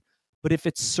context. But if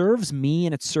it serves me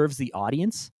and it serves the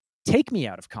audience, take me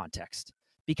out of context.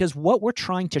 Because what we're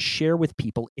trying to share with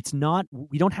people,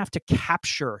 we don't have to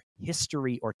capture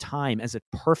history or time as it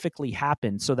perfectly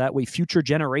happened so that way future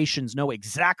generations know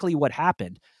exactly what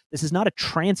happened. This is not a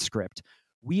transcript.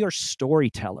 We are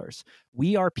storytellers.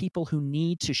 We are people who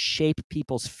need to shape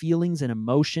people's feelings and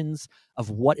emotions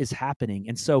of what is happening.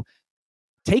 And so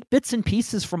take bits and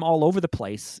pieces from all over the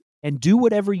place and do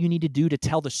whatever you need to do to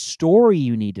tell the story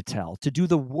you need to tell, to do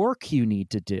the work you need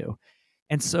to do.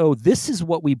 And so this is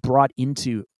what we brought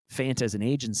into Fanta as an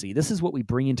agency. This is what we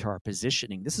bring into our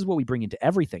positioning. This is what we bring into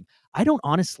everything. I don't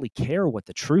honestly care what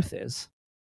the truth is.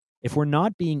 If we're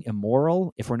not being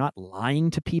immoral, if we're not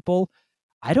lying to people,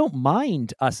 I don't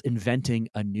mind us inventing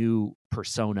a new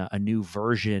persona, a new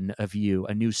version of you,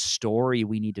 a new story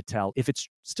we need to tell. If it's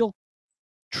still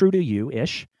true to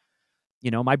you-ish,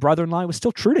 my brother-in-law was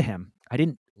still true to him. I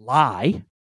didn't lie,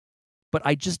 but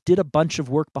I just did a bunch of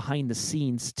work behind the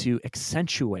scenes to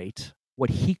accentuate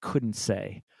what he couldn't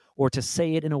say, or to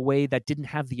say it in a way that didn't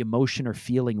have the emotion or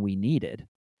feeling we needed.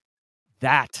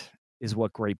 That is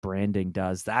what great branding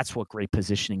does. That's what great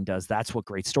positioning does. That's what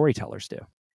great storytellers do.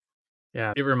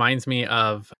 Yeah, it reminds me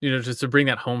of, just to bring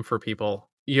that home for people.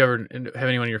 You ever have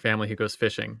anyone in your family who goes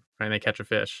fishing, right? And they catch a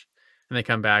fish and they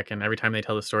come back, and every time they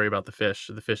tell the story about the fish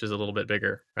is a little bit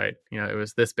bigger, right? It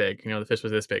was this big, the fish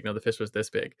was this big. No, the fish was this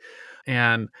big.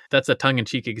 And that's a tongue in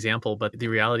cheek example. But the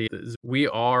reality is we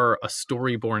are a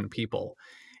story-born people,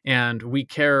 and we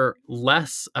care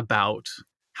less about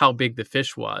how big the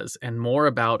fish was and more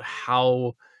about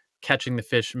how catching the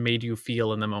fish made you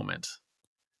feel in the moment.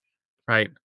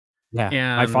 Right. Yeah.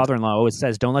 My And father-in-law always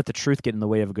says, don't let the truth get in the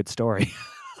way of a good story.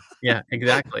 yeah,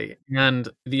 exactly. And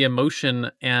the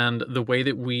emotion and the way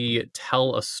that we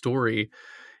tell a story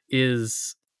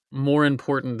is more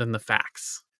important than the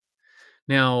facts.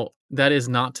 Now, that is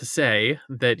not to say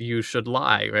that you should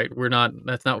lie, right?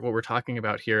 That's not what we're talking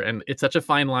about here. And it's such a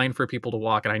fine line for people to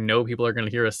walk. And I know people are going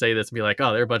to hear us say this and be like,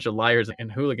 oh, they're a bunch of liars and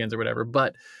hooligans or whatever.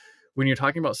 But when you're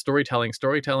talking about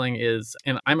storytelling is,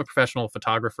 and I'm a professional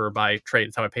photographer by trade.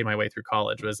 It's how I paid my way through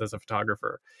college, was as a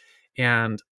photographer.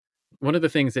 And one of the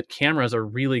things that cameras are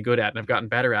really good at and have gotten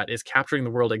better at is capturing the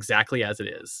world exactly as it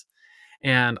is.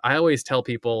 And I always tell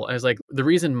people, I was like, the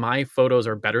reason my photos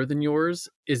are better than yours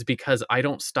is because I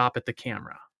don't stop at the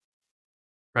camera,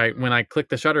 right? When I click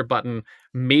the shutter button,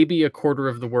 maybe a quarter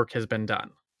of the work has been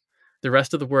done. The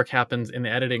rest of the work happens in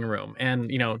the editing room.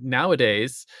 And,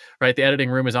 nowadays, right, the editing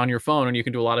room is on your phone and you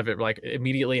can do a lot of it like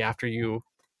immediately after you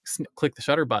click the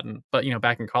shutter button. But,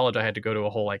 back in college, I had to go to a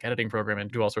whole like editing program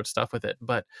and do all sorts of stuff with it.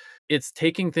 But it's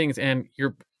taking things and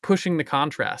you're pushing the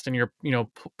contrast and you're,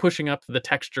 pushing up the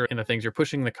texture in the things. You're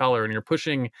pushing the color and you're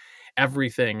pushing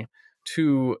everything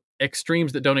to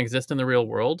extremes that don't exist in the real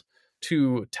world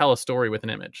to tell a story with an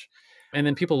image. And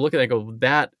then people look at it and go,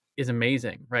 that is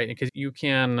amazing, right? Because you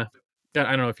can, I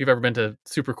don't know if you've ever been to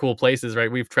super cool places,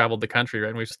 right? We've traveled the country, right?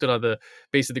 And we've stood on the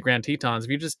base of the Grand Tetons.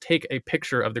 If you just take a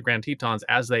picture of the Grand Tetons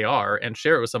as they are and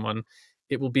share it with someone,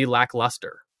 it will be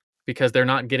lackluster because they're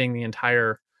not getting the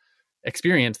entire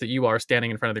experience that you are standing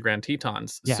in front of the Grand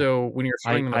Tetons. Yeah, So when you're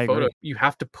showing them I a photo, agree. you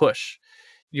have to push.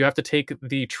 You have to take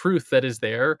the truth that is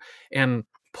there and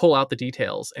pull out the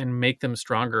details and make them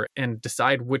stronger and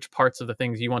decide which parts of the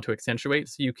things you want to accentuate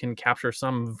so you can capture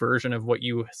some version of what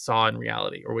you saw in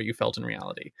reality or what you felt in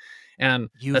reality. And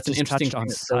You've that's an just interesting touched thing on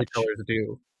that such storytellers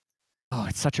do. Oh,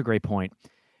 it's such a great point.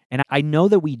 And I know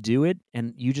that we do it,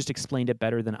 and you just explained it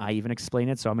better than I even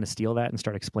explained it, so I'm gonna steal that and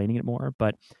start explaining it more,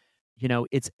 but,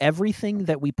 it's everything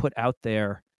that we put out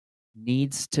there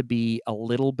needs to be a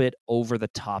little bit over the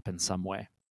top in some way. Yeah.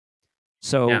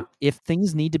 So, if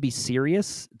things need to be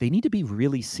serious, they need to be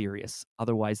really serious,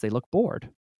 otherwise they look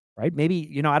bored, right?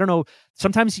 Maybe, I don't know,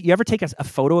 sometimes you ever take a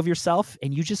photo of yourself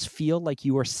and you just feel like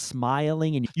you are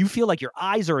smiling and you feel like your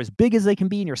eyes are as big as they can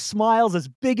be and your smile's as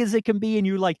big as it can be and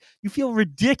you feel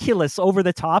ridiculous over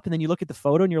the top, and then you look at the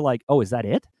photo and you're like, "Oh, is that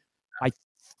it?" I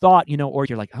thought, or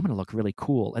you're like, "I'm gonna look really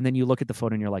cool." And then you look at the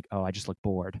photo and you're like, "Oh, I just look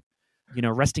bored."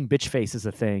 Resting bitch face is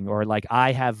a thing, or like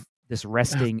I have this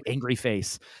resting angry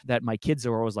face that my kids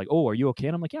are always like, "Oh, are you okay?"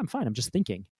 And I'm like, "Yeah, I'm fine. I'm just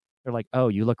thinking." They're like, "Oh,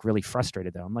 you look really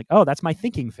frustrated though." I'm like, "Oh, that's my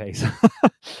thinking face."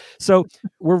 So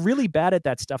we're really bad at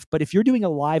that stuff. But if you're doing a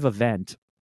live event,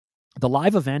 the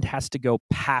live event has to go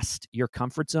past your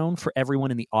comfort zone for everyone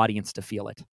in the audience to feel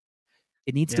it.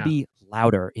 It needs to Yeah. be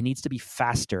louder. It needs to be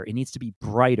faster. It needs to be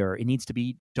brighter. It needs to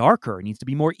be darker. It needs to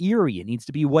be more eerie. It needs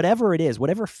to be whatever it is,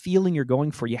 whatever feeling you're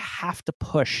going for. You have to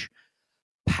push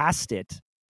past it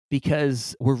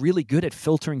because we're really good at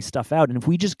filtering stuff out. And if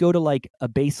we just go to like a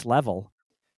base level,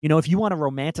 if you want to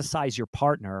romanticize your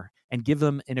partner and give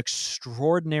them an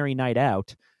extraordinary night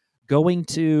out, going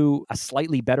to a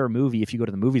slightly better movie if you go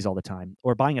to the movies all the time,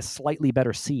 or buying a slightly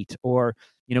better seat, or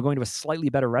going to a slightly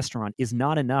better restaurant is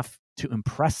not enough to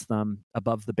impress them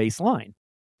above the baseline.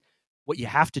 What you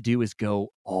have to do is go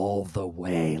all the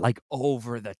way, like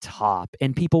over the top.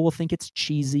 And people will think it's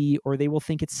cheesy, or they will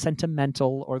think it's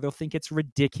sentimental, or they'll think it's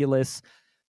ridiculous.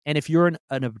 And if you're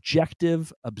an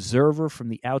objective observer from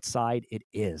the outside, it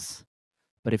is.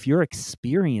 But if you're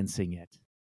experiencing it,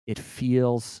 it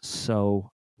feels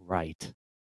so right.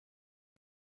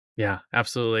 Yeah,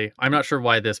 absolutely. I'm not sure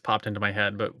why this popped into my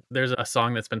head, but there's a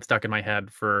song that's been stuck in my head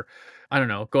for, I don't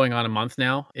know, going on a month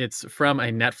now. It's from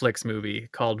a Netflix movie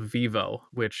called Vivo,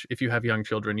 which if you have young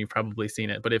children, you've probably seen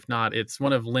it. But if not, it's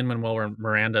one of Lin-Manuel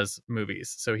Miranda's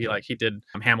movies. So he did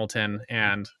Hamilton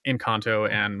and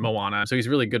Encanto and Moana. So he's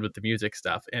really good with the music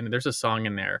stuff. And there's a song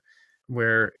in there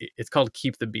where it's called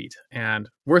Keep the Beat, and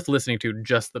worth listening to.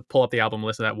 Just pull up the album,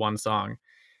 listen to that one song.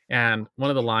 And one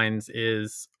of the lines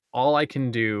is, all I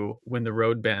can do when the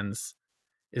road bends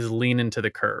is lean into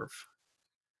the curve.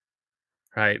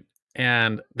 Right.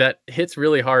 And that hits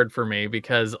really hard for me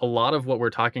because a lot of what we're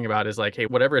talking about is like, hey,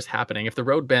 whatever is happening, if the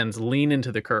road bends, lean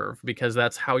into the curve, because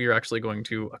that's how you're actually going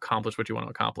to accomplish what you want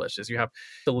to accomplish, is you have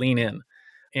to lean in.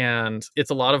 And it's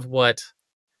a lot of what,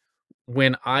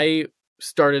 when I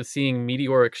started seeing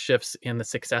meteoric shifts in the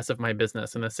success of my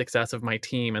business and the success of my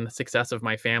team and the success of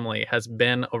my family, has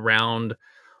been around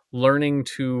learning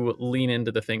to lean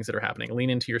into the things that are happening, lean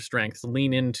into your strengths,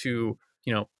 lean into,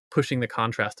 pushing the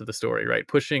contrast of the story, right?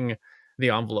 Pushing the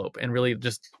envelope, and really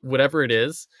just whatever it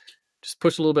is, just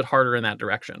push a little bit harder in that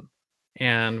direction.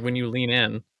 And when you lean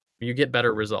in, you get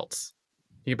better results,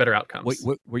 you get better outcomes.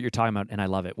 What you're talking about, and I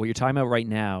love it. What you're talking about right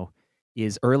now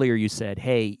is, earlier you said,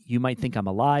 hey, you might think I'm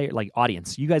a liar, like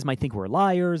audience, you guys might think we're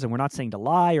liars, and we're not saying to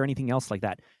lie or anything else like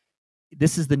that.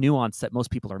 This is the nuance that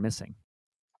most people are missing.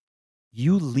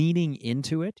 You leaning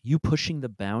into it, you pushing the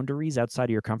boundaries outside of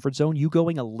your comfort zone, you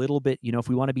going a little bit, if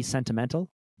we want to be sentimental,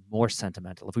 more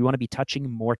sentimental. If we want to be touching,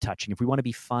 more touching. If we want to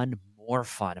be fun, more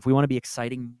fun. If we want to be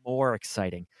exciting, more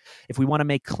exciting. If we want to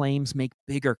make claims, make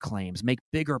bigger claims, make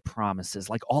bigger promises.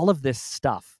 Like, all of this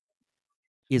stuff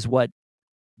is what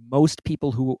most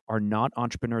people who are not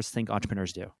entrepreneurs think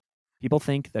entrepreneurs do. People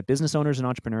think that business owners and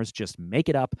entrepreneurs just make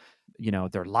it up.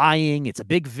 They're lying. It's a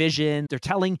big vision. They're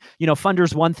telling,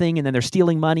 funders one thing, and then they're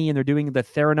stealing money, and they're doing the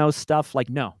Theranos stuff. Like,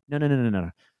 no.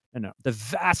 The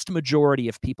vast majority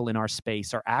of people in our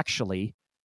space are actually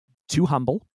too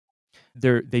humble.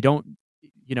 They don't,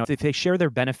 if they share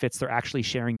their benefits, they're actually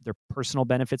sharing their personal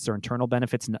benefits, their internal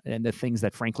benefits, and the things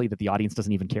that, frankly, that the audience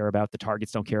doesn't even care about, the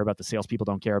targets don't care about, the salespeople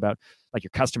don't care about, like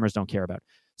your customers don't care about.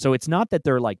 So it's not that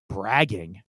they're like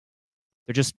bragging.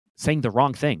 They're just saying the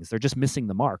wrong things. They're just missing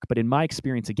the mark. But in my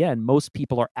experience, again, most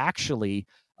people are actually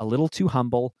a little too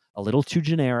humble, a little too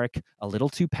generic, a little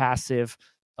too passive,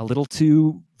 a little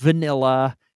too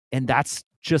vanilla. And that's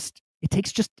just, it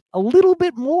takes just a little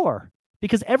bit more,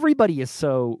 because everybody is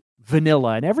so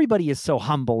vanilla and everybody is so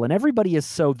humble and everybody is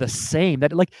so the same,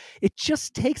 that like it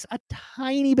just takes a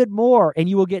tiny bit more and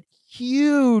you will get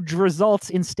huge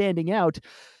results in standing out.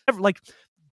 Like,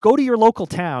 go to your local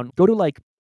town, go to like,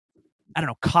 I don't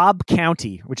know, Cobb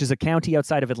County, which is a county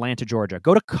outside of Atlanta, Georgia.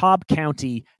 Go to Cobb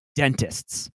County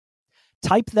dentists.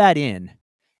 Type that in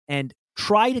and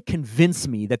try to convince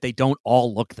me that they don't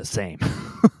all look the same.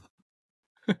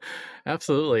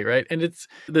 Absolutely, right. And it's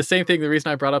the same thing. The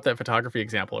reason I brought up that photography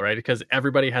example, right? Because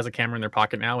everybody has a camera in their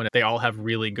pocket now, and they all have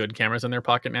really good cameras in their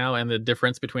pocket now. And the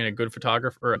difference between a good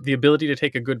photographer, or the ability to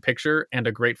take a good picture, and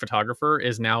a great photographer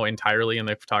is now entirely in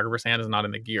the photographer's hand, is not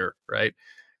in the gear, right?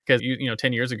 Because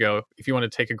 10 years ago, if you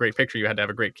wanted to take a great picture, you had to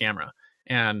have a great camera.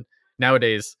 And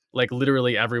nowadays, like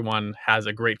literally everyone has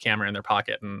a great camera in their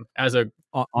pocket. And as a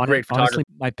great photographer, honestly,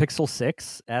 my Pixel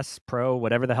 6 S Pro,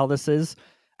 whatever the hell this is,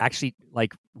 actually,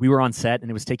 like, we were on set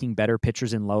and it was taking better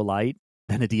pictures in low light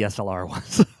than a DSLR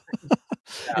was.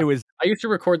 Yeah. It was. I used to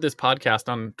record this podcast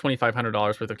on $2,500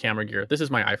 worth of camera gear. This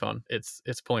is my iPhone. It's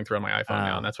pulling through on my iPhone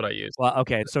now, and that's what I use. Well,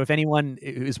 okay. So if anyone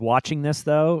is watching this,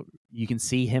 though, you can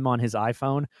see him on his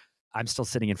iPhone. I'm still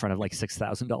sitting in front of like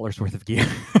 $6,000 worth of gear.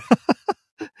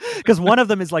 Because one of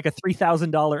them is like a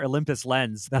 $3,000 Olympus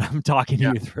lens that I'm talking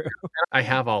to you through. I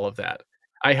have all of that.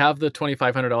 I have the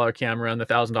 $2,500 camera and the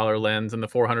 $1,000 lens and the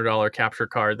 $400 capture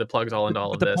card that plugs all into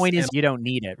all of But this. the point is, you don't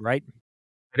need it, right?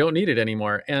 I don't need it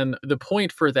anymore. And the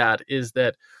point for that is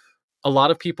that a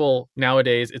lot of people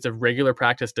nowadays, it's a regular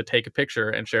practice to take a picture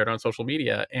and share it on social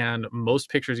media. And most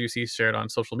pictures you see shared on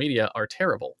social media are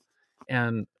terrible.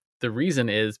 And the reason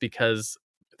is because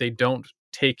they don't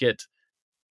take it,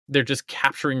 they're just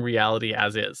capturing reality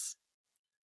as is.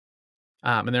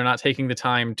 And they're not taking the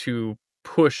time to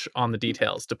push on the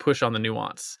details, to push on the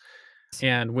nuance.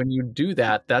 And when you do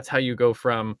that, that's how you go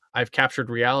from I've captured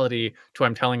reality to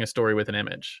I'm telling a story with an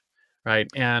image, right?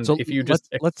 And So if you just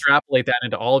let's extrapolate that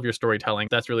into all of your storytelling,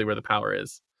 that's really where the power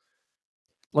is.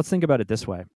 let's think about it this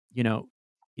way.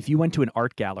 If you went to an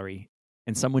art gallery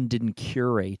and someone didn't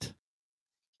curate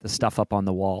the stuff up on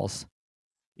the walls,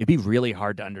 it'd be really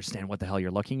hard to understand what the hell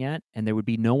you're looking at, and there would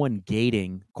be no one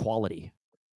gating quality,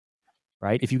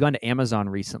 right? If you've gone to Amazon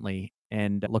recently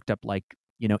and looked up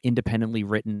independently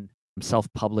written,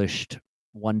 self-published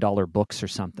 $1 books or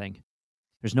something,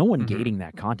 there's no one gating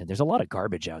that content. There's a lot of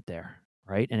garbage out there,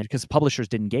 right? And because publishers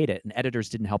didn't gate it and editors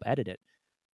didn't help edit it.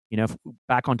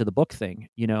 Back onto the book thing,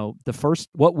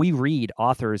 what we read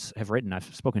authors have written,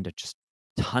 I've spoken to just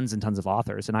tons and tons of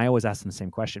authors, and I always ask them the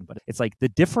same question, but it's like the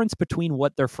difference between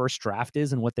what their first draft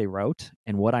is and what they wrote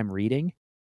and what I'm reading,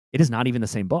 it is not even the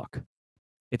same book.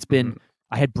 It's been,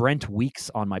 I had Brent Weeks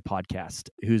on my podcast,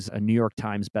 who's a New York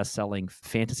Times bestselling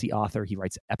fantasy author. He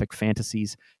writes epic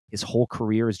fantasies. His whole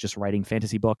career is just writing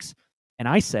fantasy books. And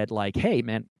I said, hey,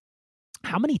 man,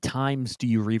 how many times do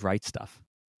you rewrite stuff?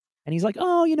 And he's like,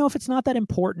 if it's not that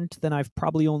important, then I've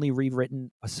probably only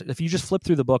rewritten, if you just flip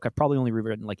through the book, I've probably only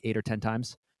rewritten like 8 or 10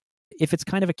 times. If it's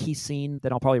kind of a key scene,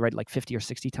 then I'll probably write like 50 or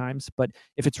 60 times. But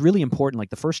if it's really important,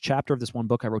 like the first chapter of this one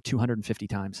book, I wrote 250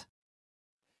 times.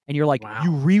 And you're like, wow.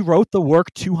 You rewrote the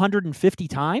work 250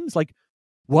 times? Like,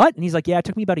 what? And he's like, yeah, it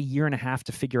took me about a year and a half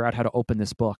to figure out how to open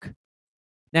this book.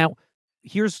 Now,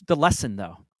 here's the lesson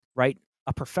though, right?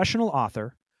 A professional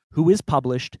author who is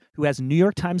published, who has New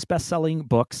York Times bestselling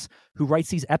books, who writes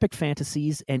these epic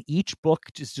fantasies, and each book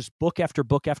is just book after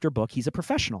book after book. He's a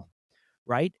professional,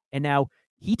 right? And now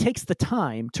he takes the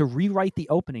time to rewrite the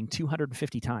opening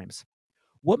 250 times.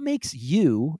 What makes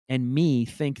you and me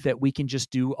think that we can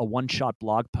just do a one-shot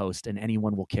blog post and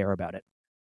anyone will care about it?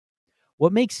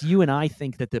 What makes you and I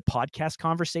think that the podcast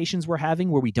conversations we're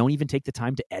having, where we don't even take the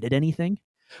time to edit anything,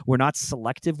 we're not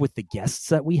selective with the guests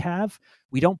that we have,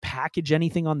 we don't package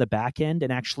anything on the back end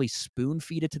and actually spoon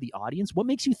feed it to the audience, what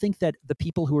makes you think that the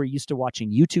people who are used to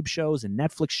watching YouTube shows and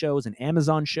Netflix shows and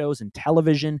Amazon shows and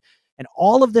television and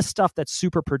all of this stuff that's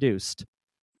super produced,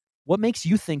 what makes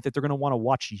you think that they're going to want to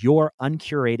watch your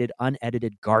uncurated,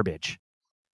 unedited garbage?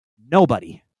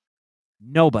 Nobody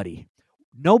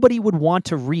would want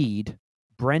to read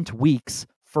Brent Weeks'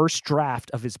 first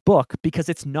draft of his book because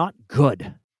it's not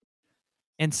good.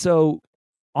 And so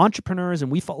entrepreneurs,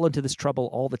 and we fall into this trouble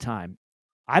all the time,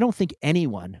 I don't think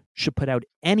anyone should put out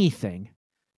anything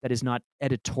that is not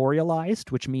editorialized,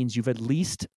 which means you've at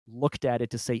least looked at it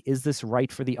to say, is this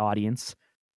right for the audience?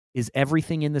 Is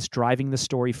everything in this driving the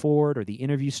story forward or the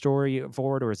interview story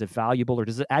forward, or is it valuable, or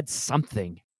does it add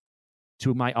something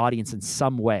to my audience in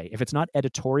some way? If it's not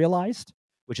editorialized,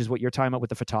 which is what you're talking about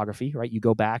with the photography, right? You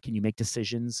go back and you make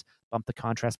decisions, bump the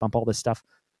contrast, bump all this stuff.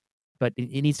 But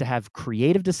it needs to have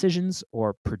creative decisions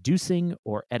or producing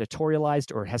or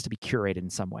editorialized, or it has to be curated in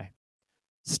some way.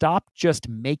 Stop just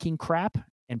making crap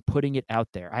and putting it out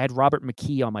there. I had Robert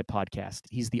McKee on my podcast.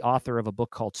 He's the author of a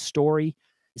book called Story.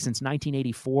 Since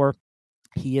 1984,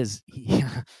 he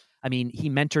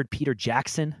mentored Peter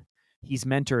Jackson. He's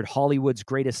mentored Hollywood's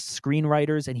greatest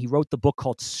screenwriters, and he wrote the book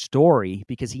called Story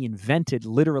because he invented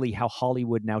literally how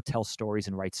Hollywood now tells stories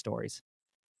and writes stories.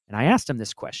 And I asked him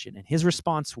this question, and his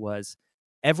response was,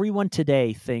 everyone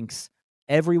today thinks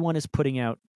everyone is putting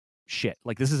out shit.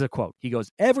 Like, this is a quote. He goes,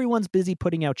 everyone's busy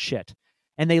putting out shit.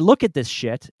 And they look at this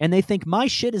shit, and they think my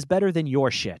shit is better than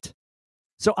your shit.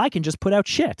 So I can just put out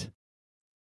shit.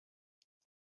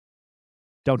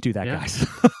 Don't do that, guys.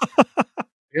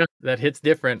 Yeah, that hits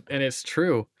different, and it's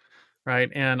true, right?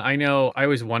 And I know I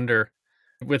always wonder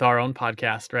with our own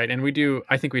podcast, right? And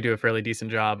I think we do a fairly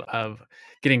decent job of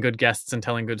getting good guests and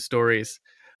telling good stories.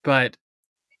 But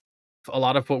a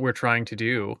lot of what we're trying to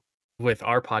do with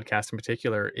our podcast in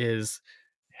particular is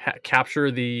capture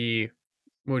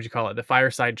what would you call it? The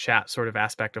fireside chat sort of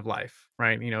aspect of life,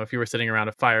 right? If you were sitting around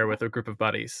a fire with a group of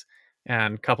buddies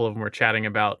and a couple of them were chatting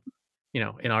about,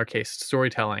 in our case,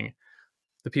 storytelling,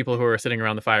 the people who are sitting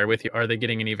around the fire with you, are they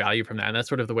getting any value from that? And that's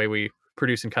sort of the way we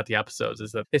produce and cut the episodes,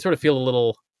 is that they sort of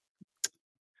feel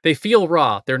they feel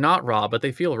raw. They're not raw, but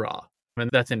they feel raw. And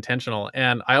that's intentional.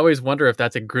 And I always wonder if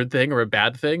that's a good thing or a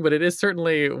bad thing, but it is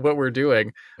certainly what we're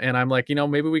doing. And I'm like,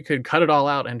 maybe we could cut it all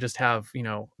out and just have,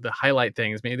 the highlight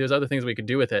things. Maybe there's other things we could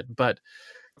do with it. But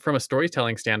from a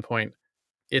storytelling standpoint,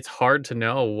 it's hard to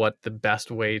know what the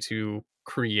best way to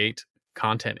create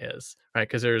content is, right?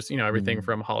 Because there's, everything Mm.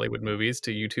 from Hollywood movies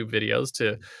to YouTube videos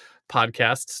to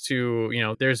podcasts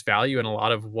to, there's value in a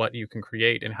lot of what you can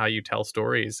create and how you tell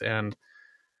stories. And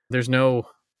there's no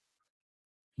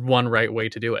one right way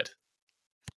to do it.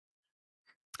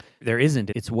 There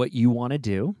isn't. It's what you want to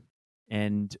do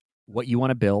and what you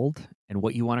want to build and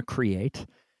what you want to create.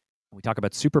 We talk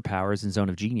about superpowers and zone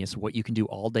of genius, what you can do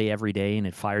all day, every day, and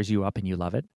it fires you up and you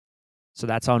love it. So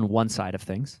that's on one side of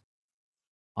things.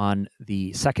 On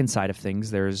the second side of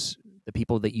things, there's the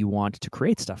people that you want to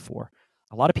create stuff for.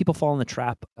 A lot of people fall in the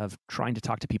trap of trying to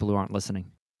talk to people who aren't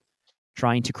listening,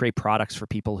 trying to create products for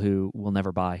people who will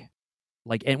never buy.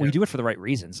 And we do it for the right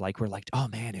reasons. Like, we're like, oh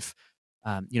man, if,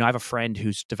 I have a friend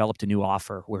who's developed a new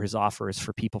offer where his offer is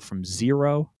for people from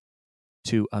 $0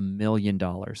 to $1 million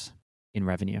in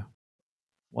revenue.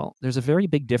 Well, there's a very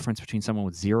big difference between someone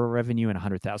with zero revenue and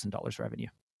 $100,000 revenue.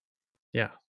 Yeah.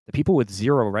 The people with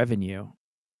zero revenue,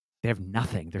 they have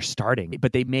nothing. They're starting,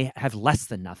 but they may have less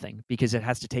than nothing because it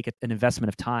has to take an investment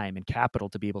of time and capital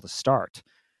to be able to start.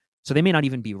 So they may not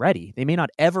even be ready. They may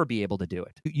not ever be able to do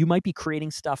it. You might be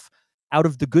creating stuff out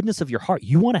of the goodness of your heart.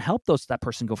 You want to help that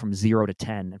person go from 0 to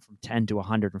 10 and from 10 to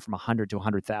 100 and from 100 to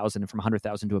 100,000 and from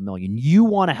 100,000 to 1 million. You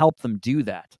want to help them do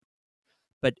that.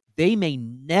 But they may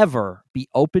never be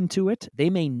open to it. They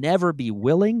may never be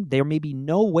willing. There may be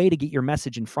no way to get your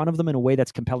message in front of them in a way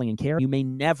that's compelling and caring. You may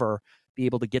never be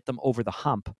able to get them over the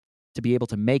hump to be able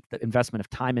to make the investment of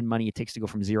time and money it takes to go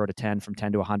from 0 to 10, from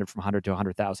 10 to 100, from 100 to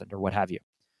 100,000, or what have you.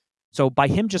 So by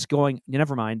him just going,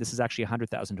 never mind, this is actually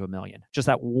 100,000 to 1 million, just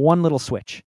that one little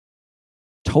switch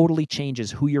totally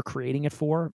changes who you're creating it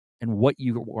for and what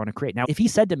you want to create. Now, if he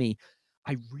said to me,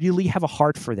 I really have a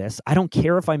heart for this. I don't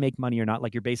care if I make money or not.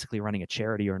 Like, you're basically running a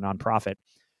charity or a nonprofit.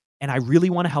 And I really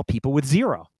want to help people with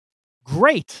zero.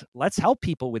 Great. Let's help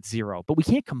people with zero. But we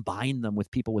can't combine them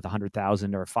with people with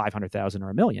 100,000 or 500,000 or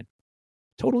 1 million.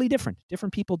 Totally different.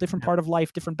 Different people, different part of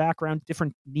life, different background,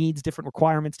 different needs, different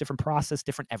requirements, different process,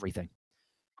 different everything.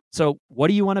 So what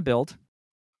do you want to build?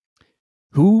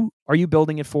 Who are you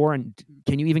building it for? And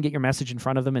can you even get your message in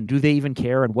front of them? And do they even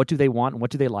care? And what do they want? And what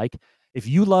do they like? If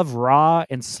you love raw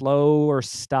and slower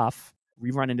stuff,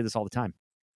 we run into this all the time.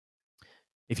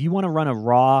 If you want to run a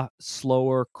raw,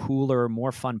 slower, cooler,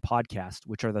 more fun podcast,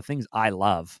 which are the things I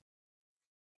love,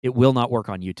 it will not work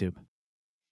on YouTube.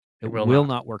 It will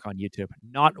not work on YouTube.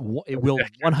 It will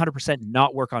 100%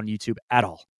 not work on YouTube at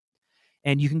all.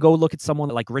 And you can go look at someone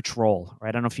like Rich Roll, right?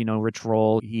 I don't know if you know Rich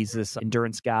Roll. He's this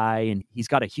endurance guy, and he's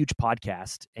got a huge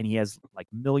podcast, and he has like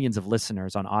millions of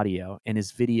listeners on audio, and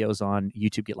his videos on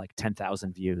YouTube get like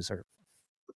 10,000 views or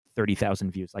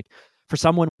 30,000 views. Like, for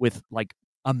someone with like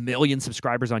 1 million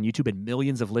subscribers on YouTube and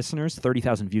millions of listeners,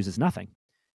 30,000 views is nothing.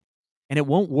 And it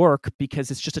won't work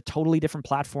because it's just a totally different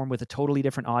platform with a totally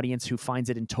different audience who finds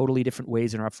it in totally different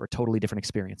ways and are up for a totally different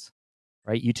experience.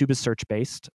 Right? YouTube is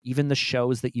search-based. Even the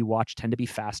shows that you watch tend to be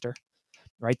faster,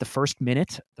 right? The first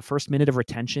minute of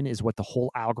retention is what the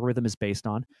whole algorithm is based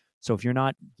on. So if you're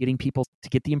not getting people to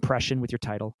get the impression with your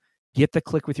title, get the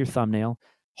click with your thumbnail,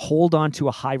 hold on to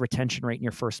a high retention rate in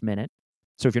your first minute.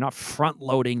 So if you're not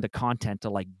front-loading the content to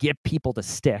like get people to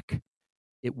stick,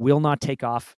 it will not take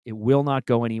off. It will not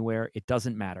go anywhere. It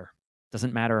doesn't matter. It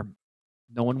doesn't matter.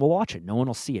 No one will watch it. No one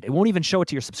will see it. It won't even show it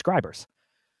to your subscribers.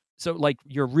 So like,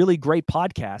 your really great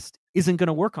podcast isn't going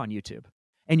to work on YouTube.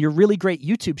 And your really great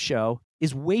YouTube show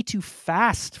is way too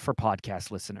fast for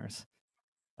podcast listeners.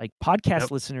 Like,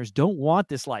 podcast listeners don't want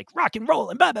this like rock and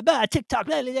roll and blah, blah, blah, TikTok,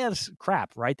 blah, blah, blah,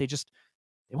 crap, right? They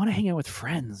want to hang out with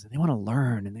friends, and they want to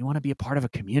learn, and they want to be a part of a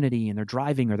community, and they're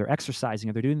driving or they're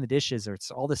exercising or they're doing the dishes, or it's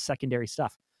all this secondary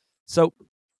stuff. So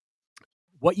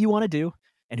what you want to do,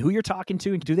 and who you're talking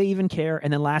to, and do they even care?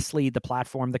 And then lastly, the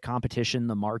platform, the competition,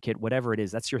 the market, whatever it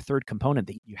is, that's your third component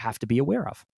that you have to be aware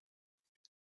of.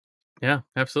 Yeah,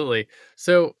 absolutely.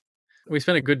 So we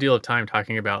spent a good deal of time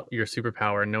talking about your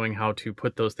superpower and knowing how to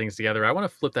put those things together. I want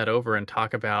to flip that over and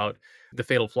talk about the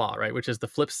fatal flaw, right? Which is the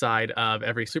flip side of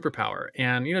every superpower.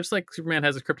 And, just like Superman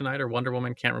has a kryptonite or Wonder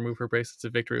Woman can't remove her bracelets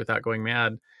of victory without going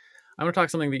mad, I want to talk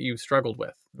something that you struggled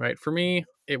with, right? For me,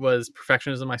 it was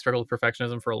perfectionism. I struggled with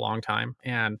perfectionism for a long time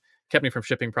and kept me from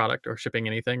shipping product or shipping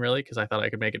anything really, because I thought I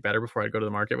could make it better before I'd go to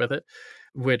the market with it,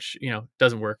 which,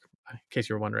 doesn't work, in case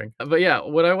you were wondering. But yeah,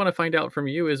 what I want to find out from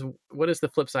you is, what is the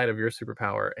flip side of your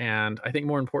superpower? And I think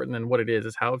more important than what it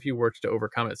is how have you worked to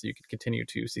overcome it so you can continue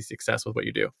to see success with what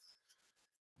you do?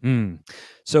 Mm.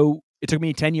 So it took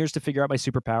me 10 years to figure out my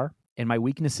superpower and my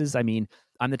weaknesses. I mean,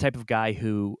 I'm the type of guy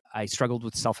who I struggled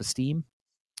with self-esteem.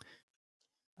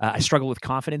 I struggle with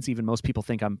confidence. Even most people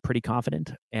think I'm pretty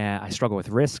confident. I struggle with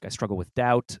risk. I struggle with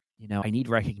doubt. I need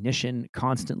recognition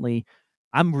constantly.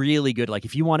 I'm really good. Like,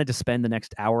 if you wanted to spend the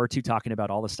next hour or two talking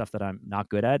about all the stuff that I'm not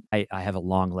good at, I have a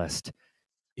long list.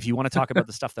 If you want to talk about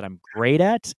the stuff that I'm great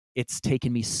at, it's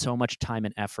taken me so much time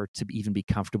and effort to even be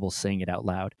comfortable saying it out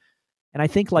loud. And I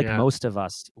think, like Yeah. most of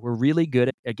us, we're really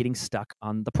good at getting stuck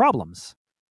on the problems.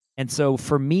 And so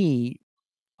for me,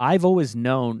 I've always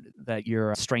known that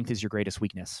your strength is your greatest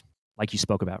weakness, like you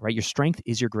spoke about, right? Your strength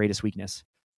is your greatest weakness.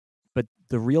 But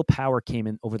the real power came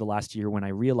in over the last year when I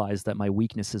realized that my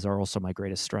weaknesses are also my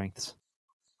greatest strengths.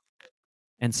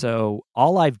 And so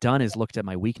all I've done is looked at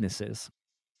my weaknesses.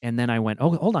 And then I went,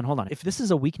 oh, hold on. If this is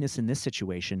a weakness in this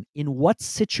situation, in what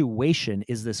situation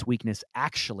is this weakness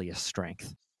actually a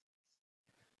strength?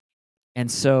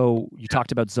 And so you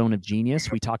talked about zone of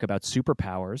genius. We talk about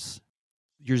superpowers.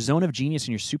 Your zone of genius and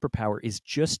your superpower is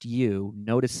just you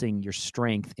noticing your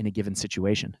strength in a given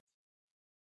situation.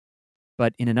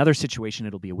 But in another situation,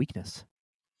 it'll be a weakness,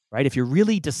 right? If you're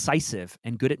really decisive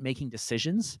and good at making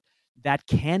decisions, that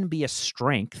can be a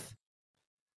strength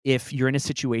if you're in a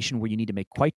situation where you need to make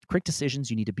quite quick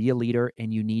decisions, you need to be a leader,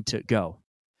 and you need to go.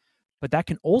 But that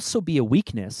can also be a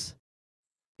weakness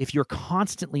if you're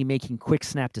constantly making quick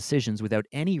snap decisions without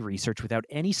any research, without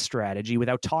any strategy,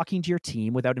 without talking to your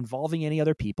team, without involving any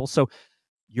other people. So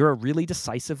you're a really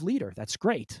decisive leader. That's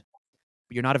great.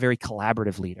 But you're not a very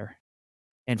collaborative leader.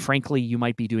 And frankly, you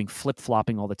might be doing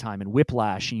flip-flopping all the time and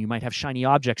whiplash, and you might have shiny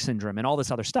object syndrome and all this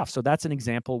other stuff. So that's an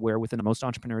example where within most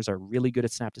entrepreneurs are really good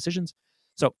at snap decisions.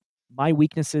 So my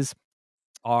weaknesses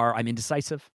are I'm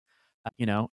indecisive,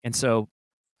 and so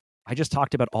I just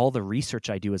talked about all the research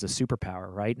I do as a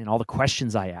superpower, right? And all the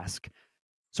questions I ask.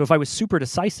 So if I was super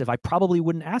decisive, I probably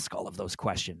wouldn't ask all of those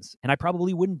questions, and I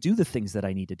probably wouldn't do the things that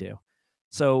I need to do.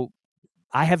 So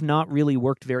I have not really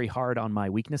worked very hard on my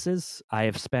weaknesses. I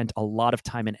have spent a lot of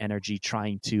time and energy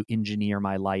trying to engineer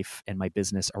my life and my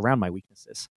business around my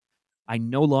weaknesses. I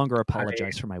no longer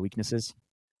apologize for my weaknesses.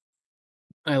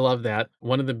 I love that.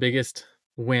 One of the biggest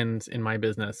wins in my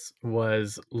business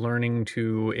was learning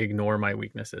to ignore my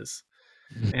weaknesses.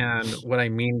 And what I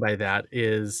mean by that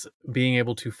is being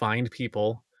able to find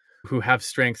people who have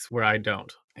strengths where I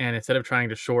don't. And instead of trying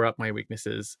to shore up my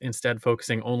weaknesses, instead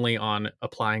focusing only on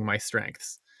applying my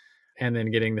strengths and then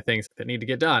getting the things that need to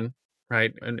get done,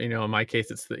 right? And in my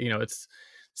case, it's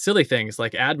silly things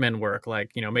like admin work,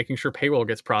 like making sure payroll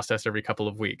gets processed every couple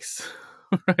of weeks,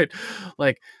 right?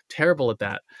 Like terrible at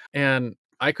that, and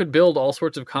I could build all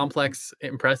sorts of complex,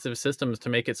 impressive systems to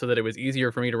make it so that it was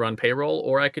easier for me to run payroll,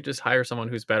 or I could just hire someone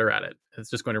who's better at it. It's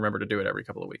just going to remember to do it every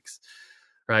couple of weeks,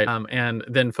 right? And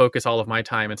then focus all of my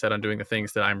time instead on doing the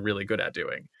things that I'm really good at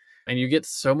doing. And you get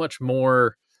so much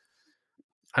more.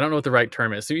 I don't know what the right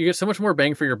term is. So you get so much more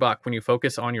bang for your buck when you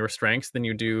focus on your strengths than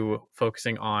you do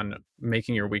focusing on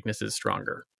making your weaknesses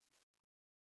stronger.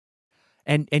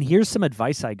 And here's some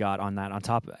advice I got on that on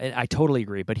top. I totally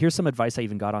agree, but here's some advice I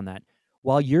even got on that.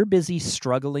 While you're busy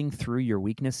struggling through your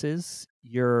weaknesses,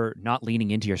 you're not leaning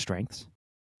into your strengths.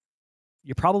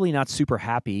 You're probably not super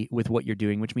happy with what you're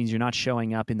doing, which means you're not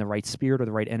showing up in the right spirit or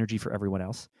the right energy for everyone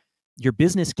else. Your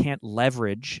business can't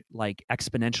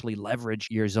exponentially leverage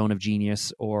your zone of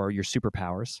genius or your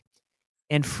superpowers.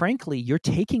 And frankly, you're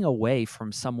taking away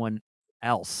from someone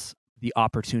else the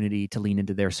opportunity to lean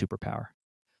into their superpower.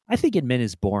 I think admin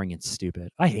is boring and stupid.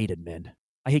 I hate admin.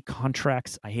 I hate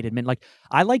contracts. I hate admin. Like,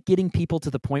 I like getting people to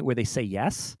the point where they say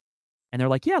yes and they're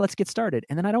like, yeah, let's get started.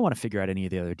 And then I don't want to figure out any of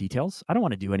the other details. I don't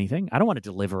want to do anything. I don't want to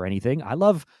deliver anything. I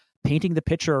love painting the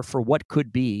picture for what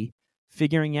could be,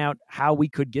 figuring out how we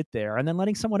could get there, and then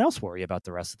letting someone else worry about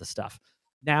the rest of the stuff.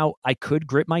 Now, I could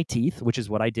grit my teeth, which is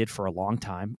what I did for a long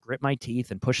time, grit my teeth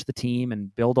and push the team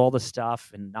and build all the stuff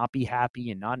and not be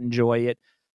happy and not enjoy it.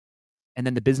 And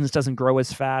then the business doesn't grow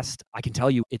as fast. I can tell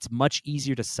you it's much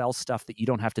easier to sell stuff that you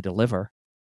don't have to deliver,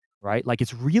 right? Like,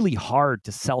 it's really hard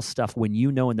to sell stuff when you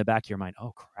know in the back of your mind,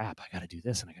 oh crap, I got to do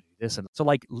this and I got to do this. And so,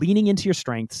 like, leaning into your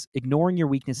strengths, ignoring your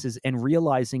weaknesses, and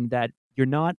realizing that you're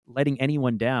not letting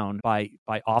anyone down by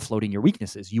offloading your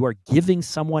weaknesses. You are giving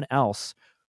someone else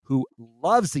who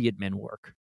loves the admin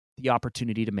work the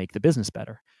opportunity to make the business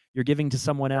better. You're giving to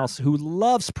someone else who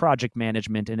loves project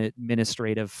management and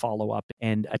administrative follow-up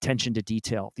and attention to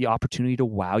detail the opportunity to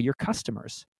wow your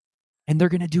customers. And they're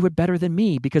going to do it better than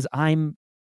me because I'm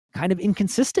kind of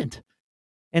inconsistent.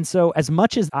 And so, as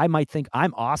much as I might think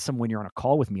I'm awesome when you're on a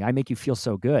call with me, I make you feel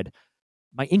so good,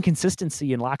 my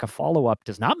inconsistency and lack of follow-up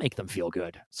does not make them feel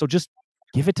good. So just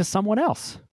give it to someone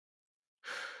else.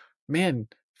 Man,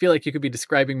 feel like you could be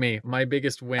describing me. My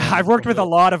biggest win I've worked with a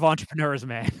lot of entrepreneurs,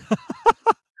 man.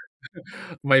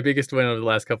 my biggest win over the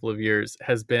last couple of years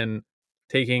has been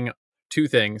taking two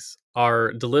things: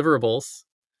 our deliverables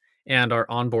and our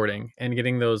onboarding, and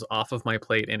getting those off of my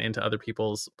plate and into other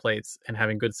people's plates, and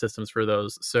having good systems for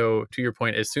those. So to your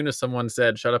point, as soon as someone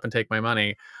said, "Shut up and take my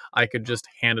money," I could just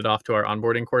hand it off to our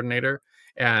onboarding coordinator,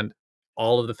 and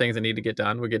all of the things that need to get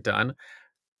done would get done.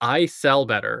 I sell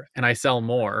better and I sell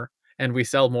more, and we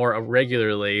sell more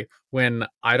regularly when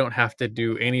I don't have to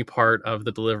do any part of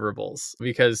the deliverables.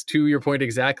 Because to your point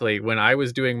exactly, when I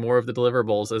was doing more of the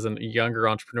deliverables as a younger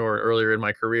entrepreneur earlier in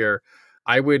my career,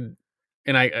 I would,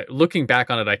 and I, looking back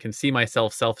on it, I can see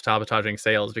myself self-sabotaging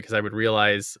sales, because I would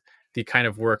realize the kind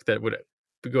of work that would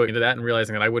go into that, and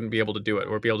realizing that I wouldn't be able to do it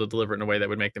or be able to deliver it in a way that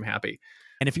would make them happy.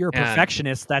 And if you're a And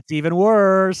perfectionist, that's even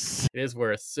worse. it is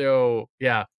worse. So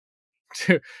yeah,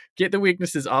 to get the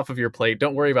weaknesses off of your plate.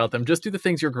 Don't worry about them. Just do the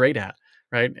things you're great at,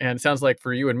 right? And it sounds like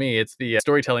for you and me, it's the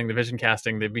storytelling, the vision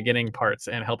casting, the beginning parts,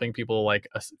 and helping people like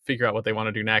us figure out what they want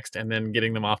to do next, and then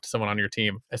getting them off to someone on your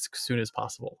team as soon as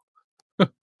possible.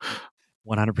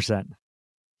 100%.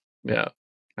 Yeah,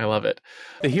 I love it.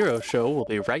 The Hero Show will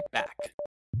be right back.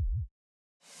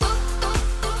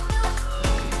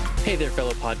 Hey there,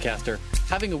 fellow podcaster.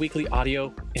 Having a weekly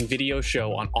audio and video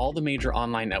show on all the major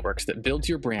online networks that builds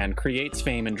your brand, creates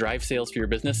fame, and drives sales for your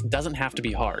business doesn't have to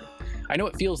be hard. I know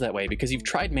it feels that way because you've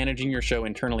tried managing your show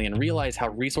internally and realize how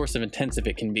resource intensive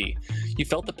it can be. You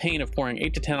felt the pain of pouring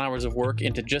 8 to 10 hours of work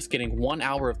into just getting 1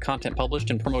 hour of content published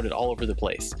and promoted all over the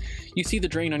place. You see the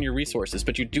drain on your resources,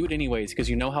 but you do it anyways because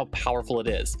you know how powerful it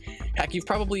is. Heck, you've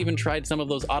probably even tried some of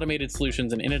those automated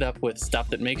solutions and ended up with stuff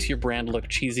that makes your brand look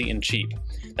cheesy and cheap.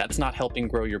 That's not helping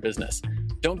grow your business.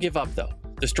 Don't give up though.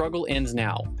 The struggle ends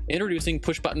now. Introducing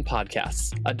Push Button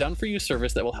Podcasts, a done-for-you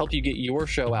service that will help you get your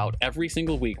show out every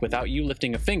single week without you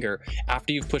lifting a finger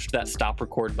after you've pushed that stop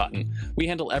record button. We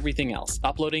handle everything else: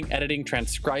 uploading, editing,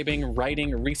 transcribing,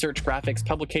 writing, research, graphics,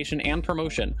 publication, and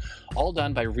promotion, all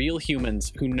done by real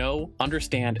humans who know,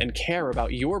 understand, and care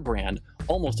about your brand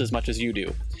almost as much as you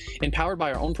do. Empowered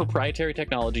by our own proprietary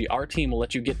technology, our team will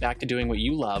let you get back to doing what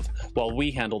you love while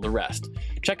we handle the rest.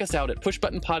 Check us out at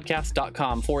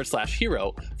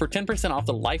pushbuttonpodcast.com/hero for 10% off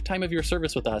the lifetime of your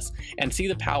service with us, and see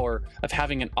the power of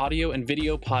having an audio and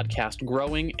video podcast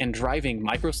growing and driving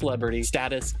micro celebrity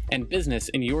status and business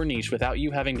in your niche without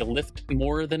you having to lift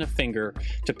more than a finger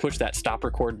to push that stop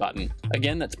record button.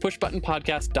 Again, that's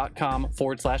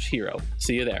pushbuttonpodcast.com/hero.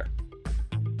 See you there.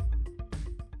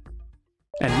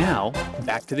 And now,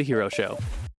 back to the Hero Show.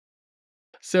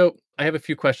 So I have a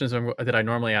few questions that I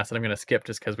normally ask that I'm going to skip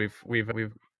just because we've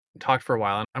talked for a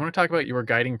while. And I want to talk about your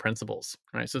guiding principles,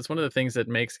 right? So it's one of the things that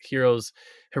makes heroes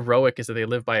heroic is that they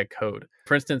live by a code.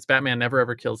 For instance, Batman never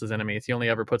ever kills his enemies. He only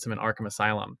ever puts them in Arkham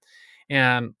Asylum.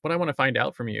 And what I want to find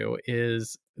out from you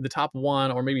is the top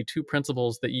 1 or maybe 2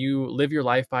 principles that you live your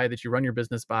life by, that you run your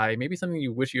business by, maybe something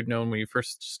you wish you'd known when you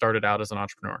first started out as an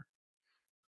entrepreneur.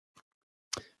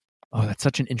 Oh, that's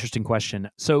such an interesting question.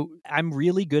 So I'm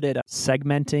really good at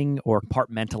segmenting or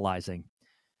compartmentalizing.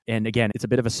 And again, it's a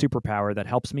bit of a superpower that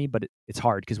helps me, but it's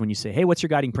hard because when you say, hey, what's your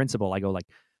guiding principle? I go like,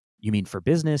 you mean for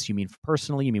business? You mean for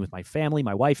personally? You mean with my family,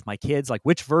 my wife, my kids? Like,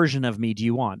 which version of me do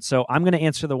you want? So I'm going to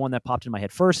answer the one that popped in my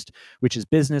head first, which is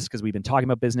business, because we've been talking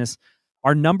about business.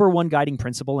 Our number one guiding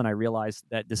principle, and I realize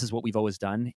that this is what we've always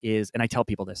done, is, and I tell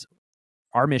people this,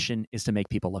 our mission is to make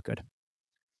people look good.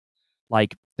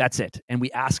 Like, that's it. And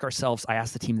we ask ourselves, I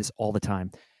ask the team this all the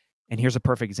time. And here's a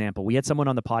perfect example. We had someone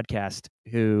on the podcast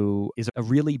who is a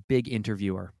really big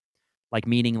interviewer, like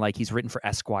meaning like he's written for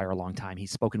Esquire a long time.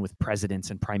 He's spoken with presidents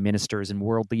and prime ministers and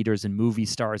world leaders and movie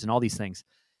stars and all these things.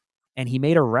 And he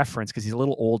made a reference, because he's a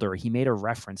little older, he made a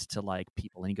reference to like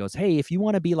people. And he goes, hey, if you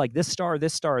want to be like this star,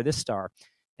 this star, this star.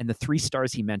 And the 3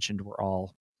 stars he mentioned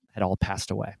had all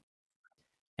passed away.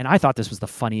 And I thought this was the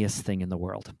funniest thing in the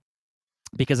world.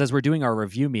 Because as we're doing our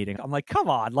review meeting, I'm like, come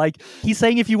on, like he's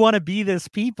saying if you want to be this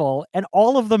people, and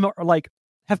all of them are like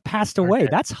have passed away. Okay.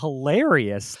 That's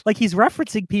hilarious. Like he's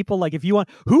referencing people like, if you want,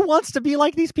 who wants to be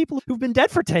like these people who've been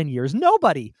dead for 10 years?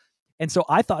 Nobody. And so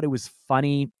I thought it was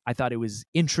funny. I thought it was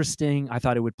interesting. I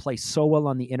thought it would play so well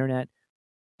on the internet.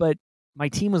 But my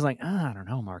team was like, I don't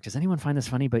know, Mark, does anyone find this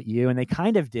funny but you? And they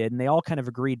kind of did, and they all kind of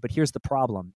agreed. But here's the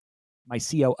problem. My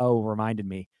COO reminded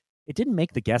me, it didn't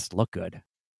make the guest look good.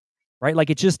 Right?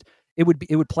 Like it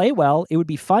would play well. It would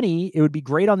be funny. It would be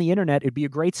great on the internet. It'd be a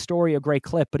great story, a great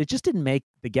clip, but it just didn't make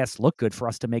the guest look good for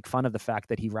us to make fun of the fact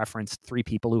that he referenced 3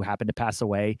 people who happened to pass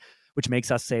away, which makes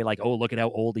us say like, oh, look at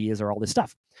how old he is or all this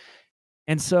stuff.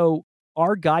 And so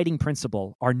our guiding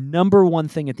principle, our number one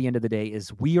thing at the end of the day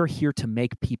is we are here to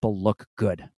make people look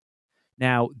good.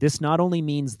 Now, this not only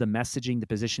means the messaging, the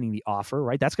positioning, the offer,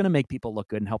 right? That's going to make people look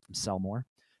good and help them sell more.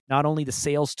 Not only the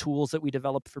sales tools that we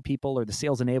develop for people or the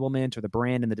sales enablement or the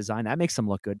brand and the design, that makes them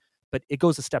look good, but it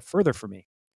goes a step further for me.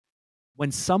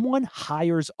 When someone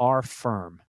hires our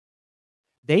firm,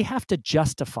 they have to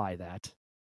justify that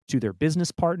to their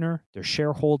business partner, their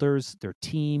shareholders, their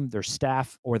team, their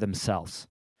staff, or themselves.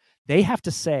 They have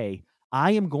to say,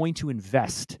 I am going to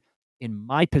invest in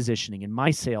my positioning, in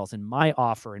my sales, in my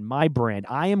offer, in my brand.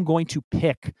 I am going to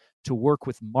pick to work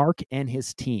with Mark and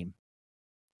his team.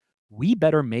 We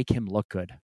better make him look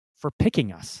good for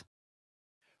picking us.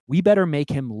 We better make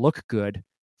him look good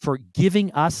for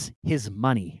giving us his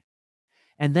money.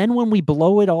 And then when we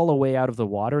blow it all away out of the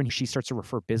water and she starts to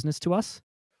refer business to us,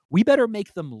 we better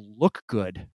make them look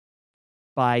good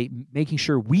by making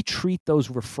sure we treat those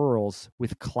referrals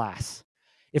with class.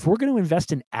 If we're going to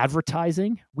invest in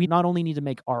advertising, we not only need to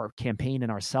make our campaign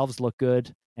and ourselves look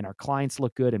good and our clients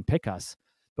look good and pick us,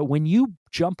 but when you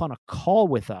jump on a call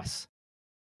with us,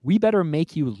 we better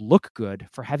make you look good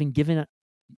for having given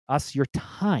us your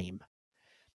time.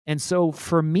 And so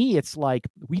for me, it's like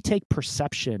we take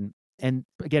perception, and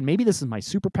again, maybe this is my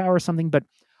superpower or something, but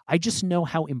I just know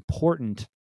how important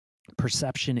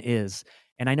perception is.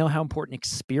 And I know how important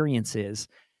experience is.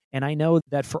 And I know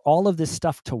that for all of this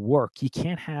stuff to work, you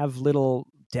can't have little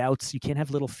doubts. You can't have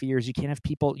little fears. You can't have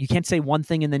people, you can't say one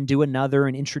thing and then do another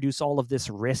and introduce all of this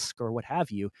risk or what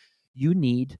have you. You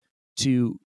need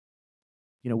to,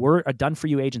 we're a done for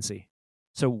you agency.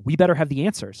 So we better have the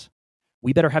answers.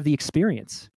 We better have the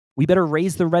experience. We better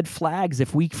raise the red flags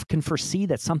if we can foresee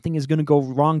that something is going to go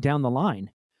wrong down the line.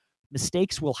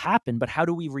 Mistakes will happen, but how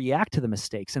do we react to the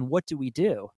mistakes and what do we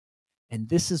do? And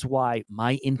this is why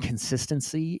my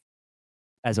inconsistency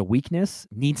as a weakness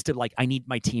needs to, I need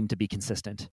my team to be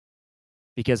consistent,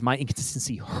 because my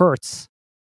inconsistency hurts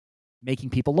making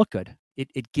people look good.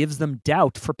 It gives them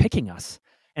doubt for picking us.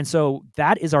 And so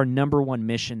that is our number one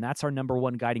mission. That's our number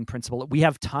one guiding principle. We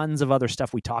have tons of other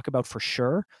stuff we talk about for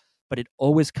sure, but it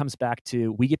always comes back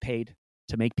to we get paid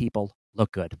to make people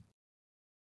look good.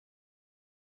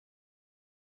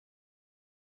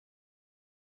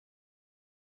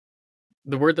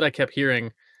 The word that I kept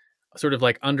hearing, sort of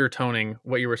like undertoning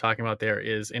what you were talking about there,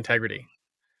 is integrity,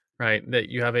 right? That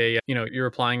you have you're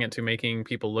applying it to making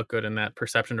people look good in that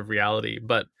perception of reality.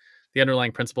 But the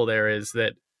underlying principle there is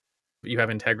that you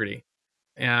have integrity.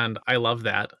 And I love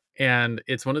that. And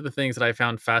it's one of the things that I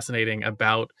found fascinating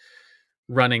about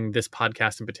running this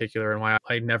podcast in particular, and why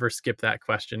I never skip that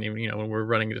question. Even, when we're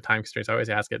running into time constraints, I always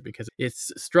ask it, because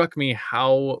it's struck me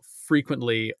how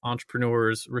frequently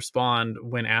entrepreneurs respond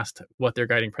when asked what their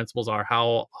guiding principles are,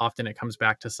 how often it comes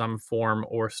back to some form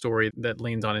or story that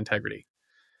leans on integrity.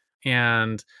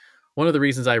 And one of the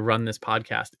reasons I run this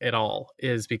podcast at all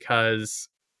is because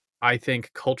I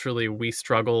think culturally we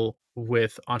struggle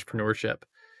with entrepreneurship.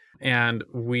 And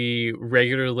we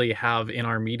regularly have in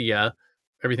our media,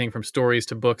 everything from stories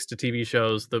to books to TV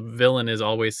shows, the villain is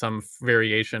always some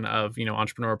variation of,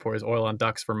 entrepreneur pours oil on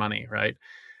ducks for money, right?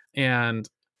 And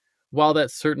while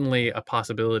that's certainly a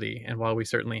possibility, and while we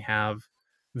certainly have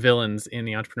villains in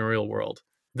the entrepreneurial world,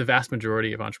 the vast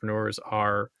majority of entrepreneurs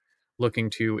are looking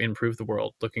to improve the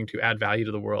world, looking to add value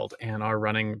to the world, and are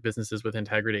running businesses with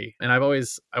integrity. And I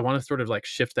want to sort of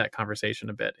shift that conversation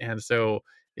a bit. And so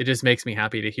it just makes me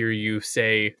happy to hear you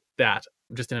say that,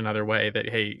 just in another way, that,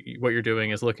 hey, what you're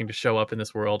doing is looking to show up in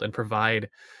this world and provide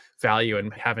value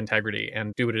and have integrity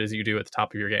and do what it is you do at the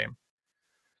top of your game.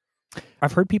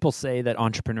 I've heard people say that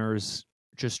entrepreneurs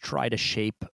just try to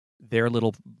shape their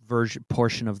little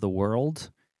portion of the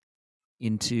world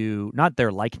into not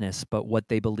their likeness, but what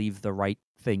they believe the right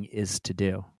thing is to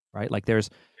do, right?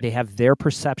 They have their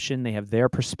perception, they have their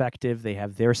perspective, they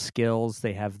have their skills,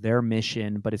 they have their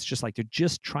mission, but it's just they're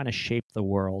just trying to shape the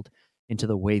world into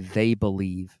the way they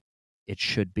believe it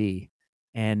should be.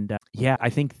 And I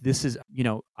think this is,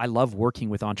 I love working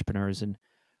with entrepreneurs and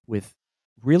with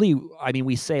really,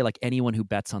 we say anyone who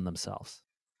bets on themselves.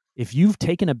 If you've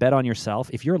taken a bet on yourself,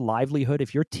 if your livelihood,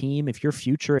 if your team, if your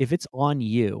future, if it's on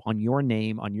you, on your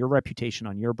name, on your reputation,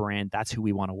 on your brand, that's who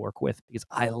we want to work with, because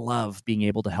I love being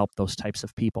able to help those types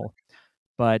of people.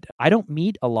 But I don't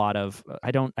meet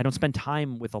I don't spend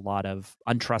time with a lot of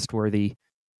untrustworthy,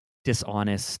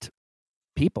 dishonest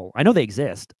people. I know they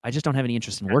exist. I just don't have any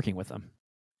interest in working with them.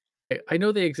 I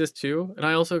know they exist too. And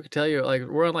I also could tell you,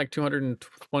 we're on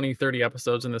 220, 30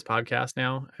 episodes in this podcast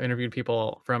now. I've interviewed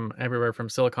people from everywhere from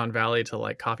Silicon Valley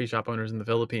to coffee shop owners in the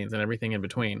Philippines and everything in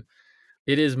between.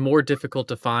 It is more difficult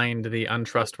to find the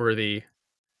untrustworthy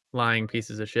lying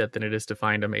pieces of shit than it is to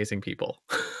find amazing people.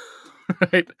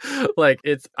 Right? Like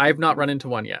I've not run into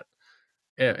one yet.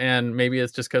 And maybe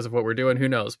it's just because of what we're doing, who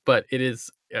knows? But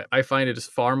I find it is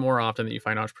far more often that you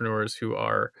find entrepreneurs who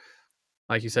are,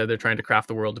 like you said, they're trying to craft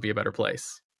the world to be a better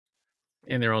place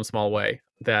in their own small way.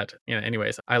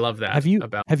 Anyways, I love that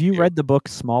about Have you you. read the book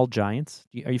Small Giants?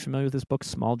 Are you familiar with this book,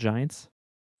 Small Giants?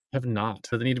 Have not.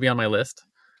 Does it need to be on my list?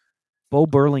 Bo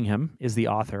Burlingham is the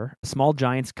author. Small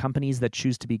Giants, Companies That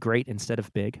Choose to Be Great Instead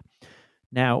of Big.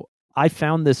 Now, I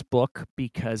found this book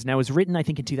because it was written, I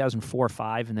think, in 2004 or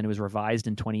 5, and then it was revised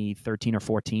in 2013 or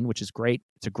 14, which is great.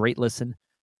 It's a great listen.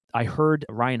 I heard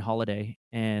Ryan Holiday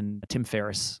and Tim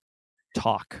Ferriss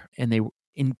talk, and they,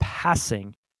 in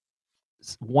passing,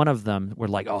 one of them were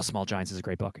like, "Oh, Small Giants is a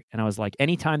great book," and I was like,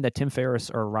 anytime that Tim Ferriss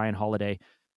or Ryan Holiday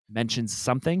mentions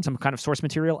something, some kind of source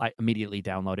material, I immediately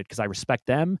download it because I respect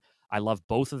them. I love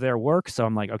both of their work, so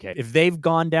I'm like, okay, if they've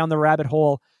gone down the rabbit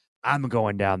hole, I'm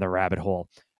going down the rabbit hole.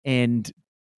 And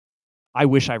I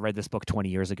wish I read this book 20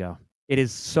 years ago. It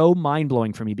is so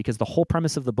mind-blowing for me because the whole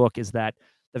premise of the book is that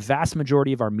the vast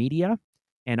majority of our media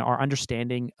and our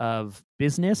understanding of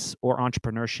business or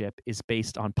entrepreneurship is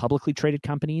based on publicly traded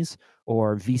companies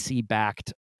or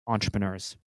VC-backed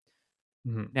entrepreneurs.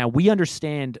 Mm-hmm. Now, we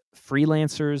understand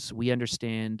freelancers, we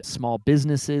understand small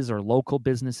businesses or local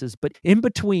businesses, but in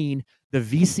between the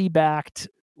VC-backed,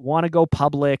 want to go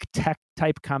public tech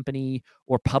type company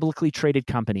or publicly traded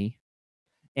company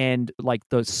and like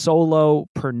the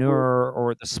solopreneur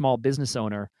or the small business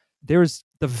owner, there's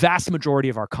the vast majority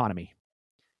of our economy.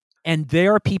 And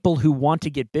there are people who want to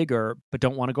get bigger but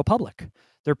don't want to go public.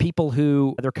 There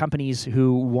are companies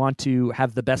who want to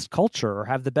have the best culture or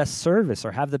have the best service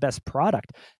or have the best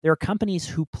product. There are companies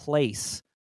who place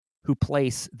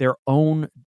their own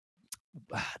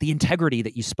the integrity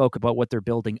that you spoke about what they're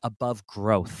building above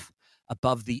growth,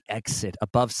 above the exit,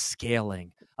 above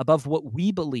scaling, above what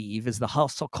we believe is the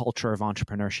hustle culture of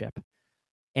entrepreneurship.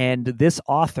 And this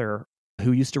author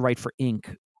who used to write for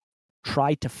Inc.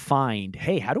 tried to find,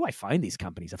 hey, how do I find these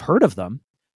companies? I've heard of them.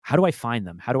 How do I find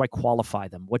them? How do I qualify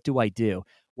them? What do I do?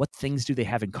 What things do they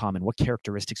have in common? What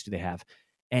characteristics do they have?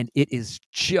 And it is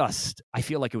just, I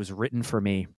feel like it was written for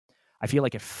me. I feel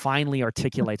like it finally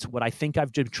articulates what I think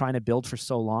I've been trying to build for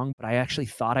so long, but I actually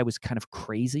thought I was kind of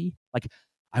crazy. Like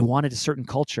I wanted a certain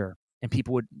culture and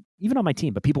people would, even on my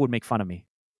team, but people would make fun of me.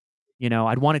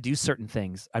 I'd want to do certain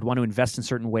things. I'd want to invest in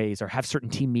certain ways or have certain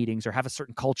team meetings or have a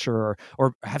certain culture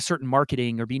or have certain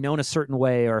marketing or be known a certain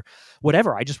way or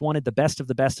whatever. I just wanted the best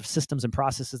of systems and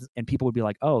processes. And people would be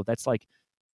like, oh, that's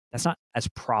not as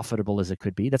profitable as it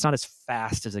could be. That's not as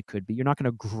fast as it could be. You're not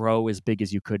going to grow as big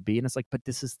as you could be. And it's like, but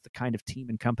this is the kind of team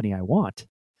and company I want.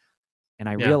 And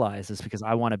I realize it's because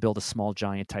I want to build a small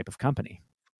giant type of company.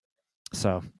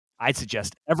 So I'd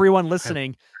suggest everyone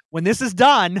listening, when this is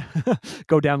done,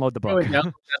 go download the book. Yeah,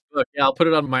 I'll put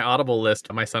it on my Audible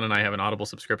list. My son and I have an Audible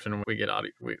subscription, and we get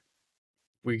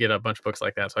a bunch of books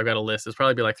like that. So I've got a list. It's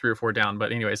probably be like 3 or 4 down,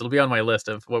 but anyways, it'll be on my list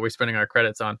of what we're spending our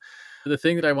credits on. The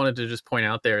thing that I wanted to just point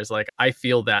out there is like I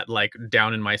feel that like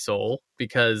down in my soul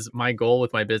because my goal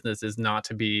with my business is not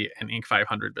to be an Inc.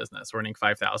 500 business or an Inc.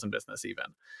 5000 business even.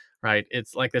 Right.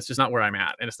 It's like that's just not where I'm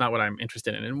at. And it's not what I'm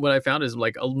interested in. And what I found is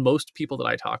like most people that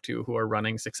I talk to who are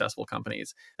running successful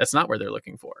companies, that's not where they're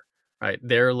looking for. Right.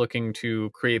 They're looking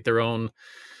to create their own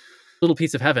little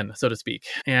piece of heaven, so to speak.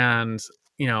 And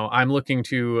I'm looking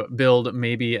to build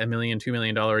maybe $1 million, $2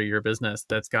 million a year business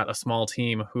that's got a small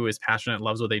team who is passionate,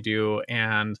 loves what they do.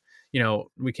 And,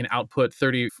 we can output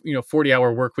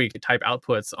 40-hour work week type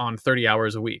outputs on 30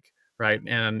 hours a week. Right.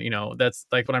 And, that's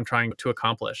like what I'm trying to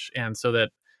accomplish. And so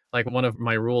that like one of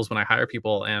my rules when I hire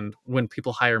people and when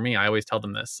people hire me, I always tell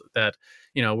them this, that,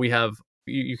 we have,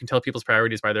 you can tell people's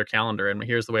priorities by their calendar. And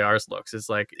here's the way ours looks. It's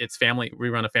like, it's family. We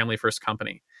run a family first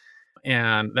company.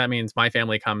 And that means my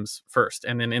family comes first.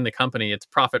 And then in the company, it's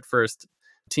profit first,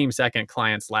 team second,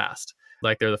 clients last.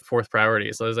 Like they're the fourth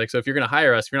priority. So I was like, so if you're going to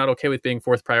hire us, if you're not okay with being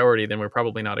fourth priority, then we're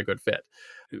probably not a good fit.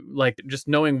 Like just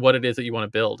knowing what it is that you want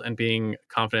to build and being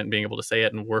confident and being able to say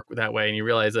it and work that way. And you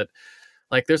realize that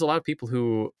like there's a lot of people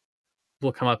who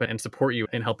will come up and support you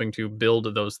in helping to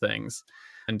build those things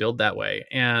and build that way.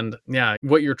 And yeah,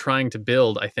 what you're trying to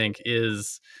build, I think,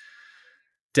 is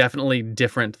definitely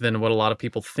different than what a lot of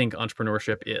people think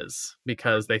entrepreneurship is,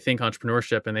 because they think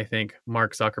entrepreneurship and they think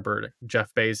Mark Zuckerberg,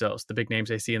 Jeff Bezos, the big names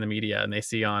they see in the media and they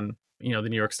see on, the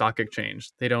New York Stock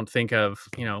Exchange. They don't think of,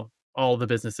 all the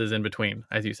businesses in between,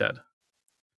 as you said.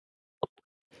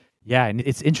 Yeah. And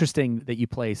it's interesting that you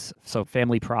place, so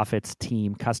family, profits,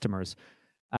 team, customers.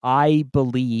 I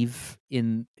believe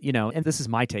in, and this is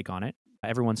my take on it.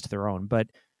 Everyone's to their own, but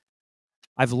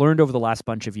I've learned over the last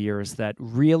bunch of years that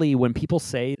really when people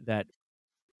say that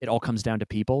it all comes down to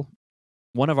people,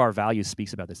 one of our values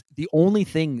speaks about this. The only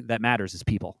thing that matters is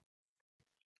people.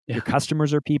 Yeah. Your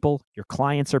customers are people, your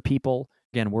clients are people.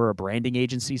 Again, we're a branding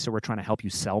agency, so we're trying to help you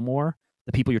sell more.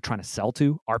 The people you're trying to sell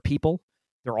to are people.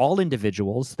 They're all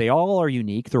individuals. They all are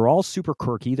unique. They're all super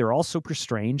quirky. They're all super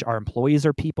strange. Our employees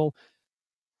are people.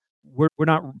 We're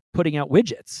not putting out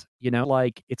widgets,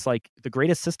 like it's like the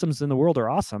greatest systems in the world are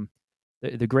awesome.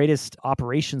 The greatest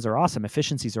operations are awesome.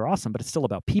 Efficiencies are awesome, but it's still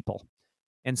about people.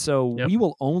 And so Yep. we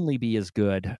will only be as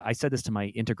good. I said this to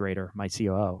my integrator, my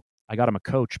COO. I got him a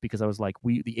coach because I was like,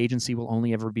 the agency will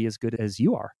only ever be as good as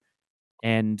you are.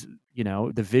 And,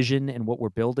 the vision and what we're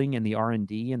building and the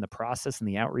R&D and the process and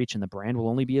the outreach and the brand will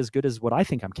only be as good as what I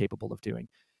think I'm capable of doing.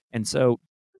 And so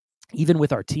even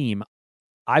with our team,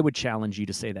 I would challenge you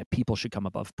to say that people should come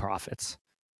above profits,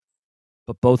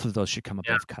 but both of those should come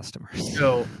above customers.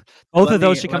 So both of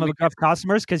those should come above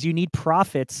customers because you need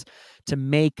profits to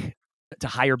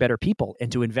hire better people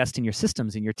and to invest in your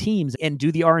systems and your teams and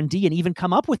do the R&D and even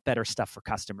come up with better stuff for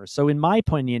customers. So in my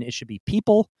opinion, it should be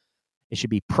people, it should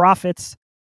be profits,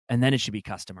 and then it should be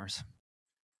customers.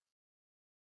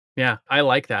 Yeah, I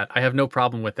like that. I have no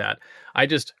problem with that. I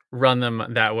just run them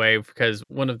that way because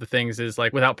one of the things is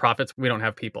like without profits, we don't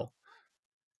have people.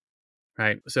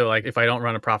 Right. So like if I don't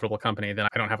run a profitable company, then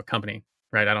I don't have a company,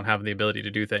 right? I don't have the ability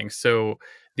to do things. So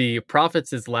the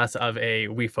profits is less of a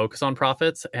we focus on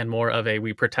profits and more of a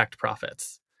we protect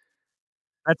profits.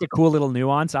 That's a cool little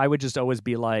nuance. I would just always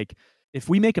be like, if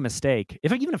we make a mistake,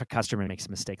 even if a customer makes a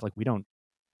mistake, like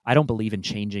I don't believe in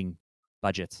changing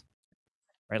budgets,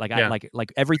 right?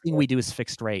 Like everything we do is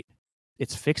fixed rate.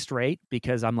 It's fixed rate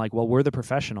because I'm like, well, we're the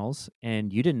professionals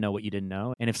and you didn't know what you didn't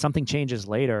know. And if something changes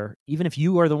later, even if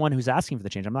you are the one who's asking for the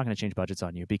change, I'm not going to change budgets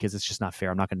on you because it's just not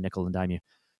fair. I'm not going to nickel and dime you.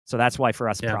 So that's why for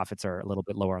us, profits are a little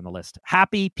bit lower on the list.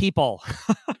 Happy people.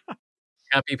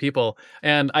 Happy people.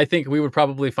 And I think we would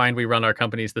probably find we run our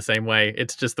companies the same way.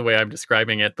 It's just the way I'm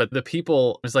describing it. But the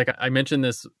people, it's like I mentioned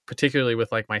this particularly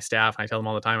with like my staff. I tell them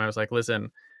all the time, I was like,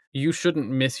 listen, you shouldn't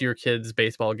miss your kid's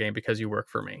baseball game because you work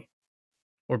for me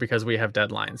or because we have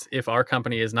deadlines. If our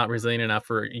company is not resilient enough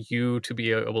for you to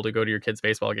be able to go to your kid's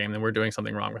baseball game, then we're doing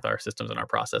something wrong with our systems and our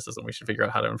processes. And we should figure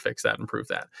out how to fix that and improve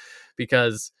that.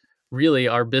 Because really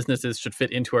our businesses should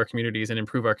fit into our communities and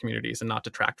improve our communities and not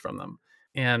detract from them.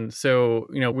 And so,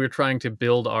 we're trying to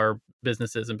build our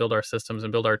businesses and build our systems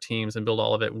and build our teams and build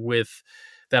all of it with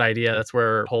that idea. That's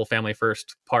where whole family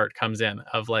first part comes in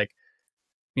of like,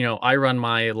 I run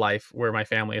my life where my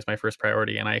family is my first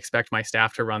priority, and I expect my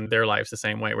staff to run their lives the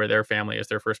same way, where their family is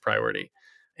their first priority.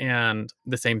 And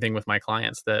the same thing with my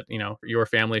clients that, your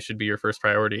family should be your first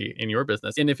priority in your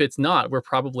business. And if it's not, we're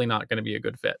probably not going to be a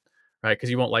good fit, right? Because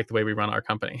you won't like the way we run our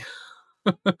company.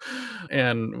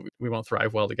 And we won't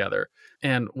thrive well together.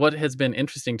 And what has been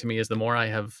interesting to me is the more I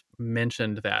have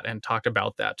mentioned that and talked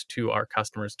about that to our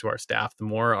customers, to our staff, the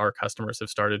more our customers have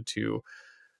started to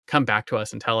come back to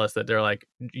us and tell us that they're like,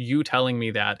 you telling me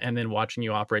that and then watching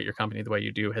you operate your company the way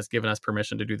you do has given us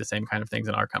permission to do the same kind of things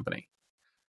in our company.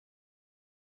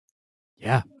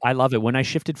 Yeah, I love it. When I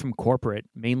shifted from corporate,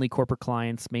 mainly corporate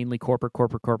clients, mainly corporate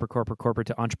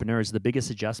to entrepreneurs, the biggest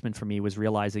adjustment for me was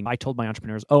realizing I told my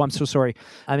entrepreneurs, oh, I'm so sorry.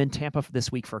 I'm in Tampa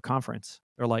this week for a conference.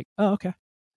 They're like, oh, okay.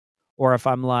 Or if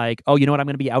I'm like, oh, you know what? I'm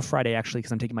going to be out Friday actually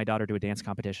because I'm taking my daughter to a dance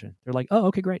competition. They're like, oh,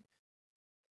 okay, great.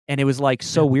 And it was like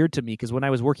so weird to me because when I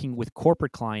was working with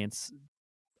corporate clients,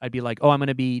 I'd be like, oh, I'm going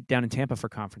to be down in Tampa for a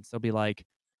conference. They'll be like,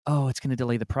 oh, it's going to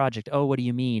delay the project. Oh, what do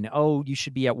you mean? Oh, you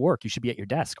should be at work. You should be at your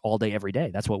desk all day, every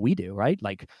day. That's what we do, right?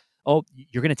 Like, oh,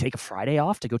 you're going to take a Friday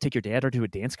off to go take your daughter to a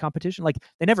dance competition? Like,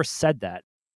 they never said that,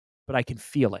 but I can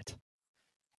feel it.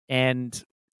 And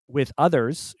with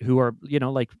others who are,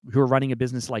 who are running a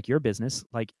business like your business,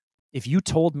 like, if you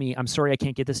told me, I'm sorry, I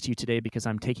can't get this to you today because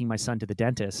I'm taking my son to the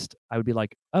dentist, I would be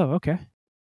like, oh, okay,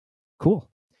 cool.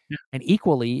 Yeah. And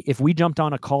equally, if we jumped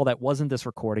on a call that wasn't this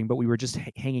recording, but we were just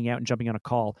hanging out and jumping on a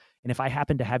call, and if I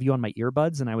happened to have you on my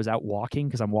earbuds and I was out walking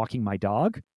because I'm walking my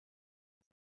dog,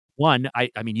 one, I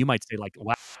mean, you might say like,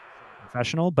 wow,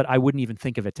 professional, but I wouldn't even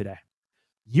think of it today.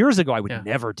 Years ago, I would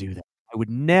never do that. I would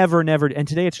never. And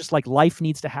today it's just like life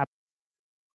needs to happen.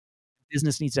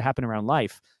 Business needs to happen around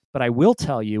life. But I will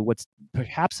tell you what's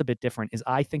perhaps a bit different is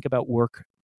I think about work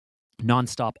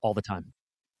nonstop all the time.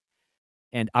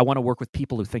 And I want to work with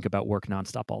people who think about work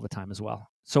nonstop all the time as well.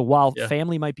 So while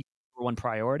family might be number one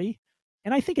priority,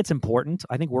 and I think it's important,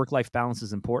 I think work-life balance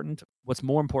is important. What's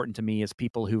more important to me is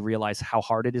people who realize how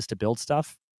hard it is to build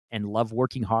stuff and love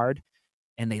working hard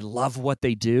and they love what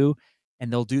they do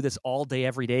and they'll do this all day,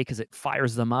 every day because it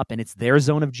fires them up and it's their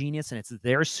zone of genius and it's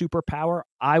their superpower.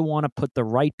 I want to put the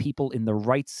right people in the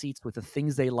right seats with the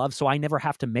things they love so I never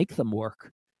have to make them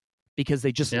work because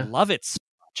they just love it so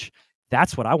much.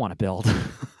 That's what I want to build.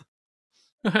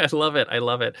 I love it. I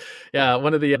love it. Yeah.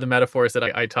 One of the metaphors that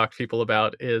I talk to people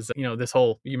about is, this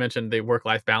whole, you mentioned the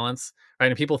work-life balance, right?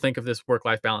 And people think of this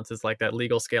work-life balance as like that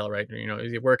legal scale, right?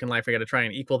 You work in life, you got to try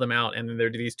and equal them out. And then there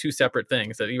are these two separate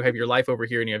things that you have your life over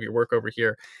here and you have your work over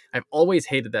here. I've always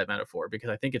hated that metaphor because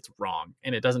I think it's wrong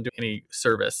and it doesn't do any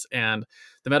service. And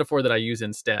the metaphor that I use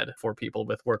instead for people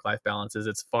with work-life balance is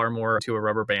it's far more to a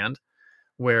rubber band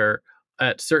where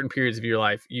at certain periods of your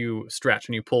life, you stretch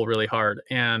and you pull really hard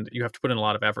and you have to put in a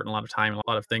lot of effort and a lot of time and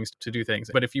a lot of things to do things.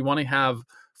 But if you want to have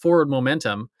forward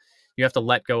momentum, you have to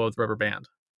let go of the rubber band,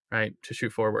 right? To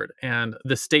shoot forward. And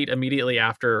the state immediately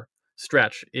after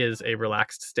stretch is a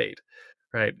relaxed state,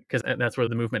 right? Because that's where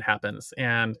the movement happens.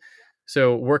 And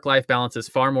so work-life balance is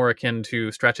far more akin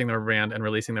to stretching the rubber band and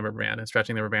releasing the rubber band and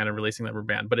stretching the rubber band and releasing the rubber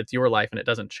band. But it's your life and it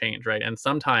doesn't change, right? And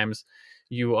sometimes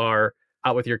you are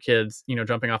out with your kids,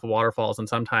 jumping off of waterfalls. And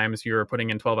sometimes you're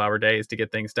putting in 12-hour days to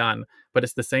get things done, but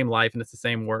it's the same life and it's the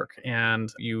same work. And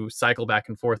you cycle back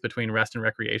and forth between rest and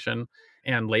recreation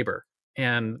and labor.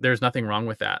 And there's nothing wrong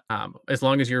with that, as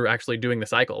long as you're actually doing the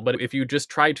cycle. But if you just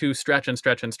try to stretch and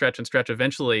stretch and stretch and stretch,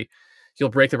 eventually you'll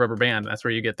break the rubber band. That's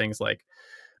where you get things like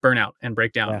burnout and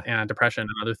breakdown and depression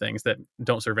and other things that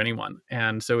don't serve anyone.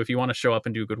 And so if you want to show up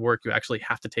and do good work, you actually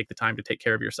have to take the time to take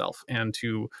care of yourself and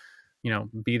to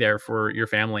be there for your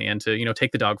family and to,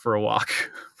 take the dog for a walk.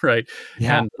 Right.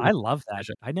 Yeah. And I love that.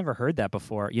 I never heard that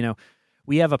before.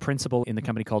 We have a principle in the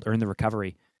company called Earn the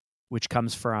Recovery, which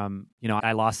comes from,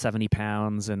 I lost 70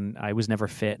 pounds and I was never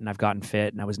fit and I've gotten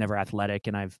fit and I was never athletic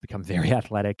and I've become very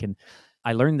athletic. And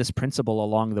I learned this principle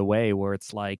along the way where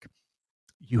it's like,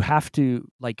 you have to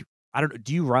I don't know,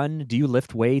 do you run? Do you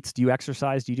lift weights? Do you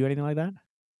exercise? Do you do anything like that?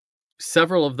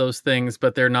 several of those things,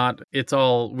 but they're not,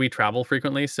 we travel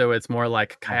frequently. So it's more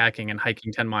like kayaking and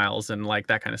hiking 10 miles and like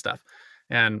that kind of stuff.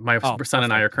 And my son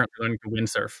and I are currently learning to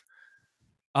windsurf.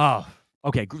 Oh,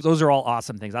 okay. Those are all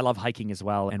awesome things. I love hiking as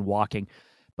well and walking.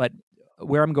 But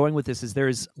where I'm going with this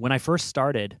is when I first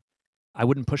started, I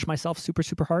wouldn't push myself super,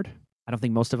 super hard. I don't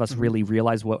think most of us really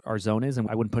realize what our zone is, and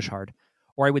I wouldn't push hard.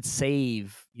 Or I would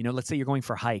save, let's say you're going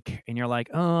for a hike and you're like,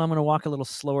 oh, I'm going to walk a little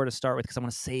slower to start with because I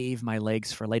want to save my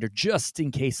legs for later just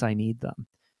in case I need them.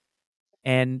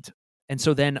 And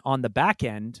so then on the back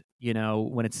end,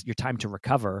 when it's your time to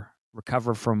recover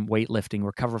from weightlifting,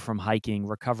 recover from hiking,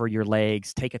 recover your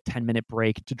legs, take a 10-minute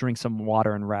break to drink some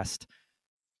water and rest.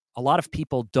 A lot of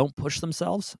people don't push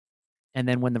themselves. And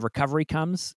then when the recovery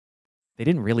comes, they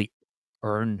didn't really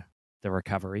earn the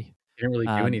recovery. They didn't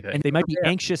really do anything. And they might be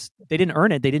anxious. They didn't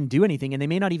earn it. They didn't do anything. And they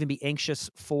may not even be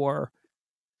anxious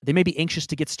they may be anxious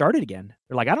to get started again.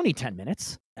 They're like, I don't need 10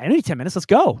 minutes. I don't need 10 minutes. Let's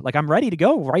go. Like, I'm ready to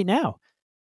go right now.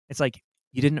 It's like,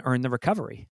 you didn't earn the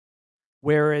recovery.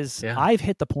 Whereas I've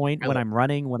hit the point when I'm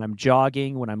running, when I'm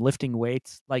jogging, when I'm lifting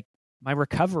weights, like my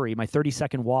recovery, my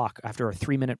 30-second walk after a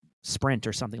 3-minute sprint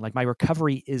or something, like my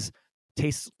recovery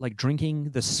tastes like drinking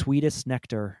the sweetest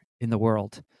nectar in the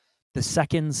world. The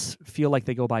seconds feel like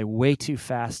they go by way too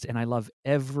fast, and I love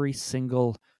every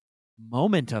single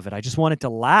moment of it. I just want it to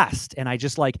last. And I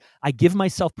give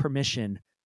myself permission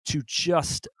to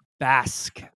just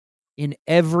bask in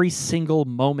every single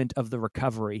moment of the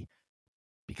recovery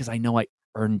because I know I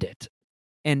earned it.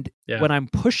 And when I'm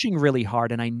pushing really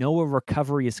hard and I know a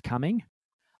recovery is coming,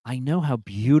 I know how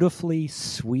beautifully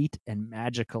sweet and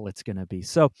magical it's going to be.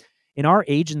 So in our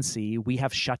agency, we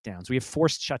have shutdowns. We have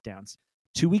forced shutdowns.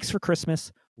 2 weeks for Christmas,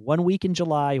 1 week in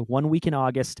July, 1 week in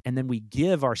August, and then we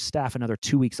give our staff another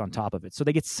 2 weeks on top of it. So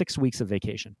they get 6 weeks of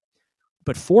vacation.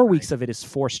 But 4 weeks of it is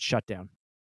forced shutdown.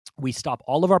 We stop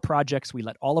all of our projects. We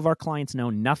let all of our clients know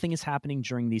nothing is happening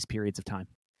during these periods of time.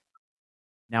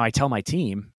 Now I tell my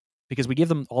team, because we give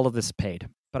them all of this paid,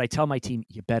 but I tell my team,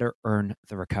 you better earn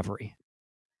the recovery,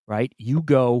 right? You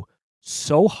go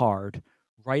so hard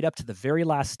right up to the very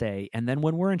last day. And then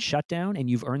when we're in shutdown and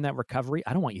you've earned that recovery,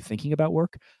 I don't want you thinking about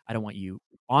work. I don't want you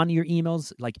on your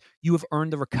emails. Like, you have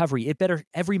earned the recovery.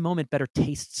 Every moment better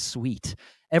taste sweet.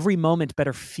 Every moment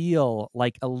better feel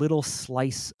like a little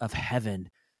slice of heaven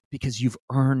because you've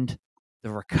earned the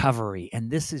recovery.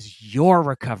 And this is your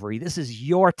recovery. This is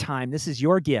your time. This is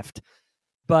your gift.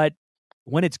 But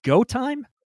when it's go time,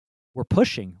 we're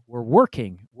pushing, we're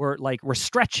working, we're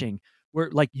stretching. We're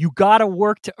like, you got to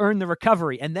work to earn the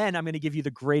recovery. And then I'm going to give you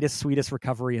the greatest, sweetest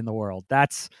recovery in the world.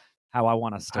 That's how I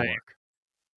want us to work.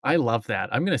 I love that.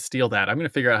 I'm going to steal that. I'm going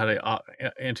to figure out how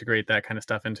to integrate that kind of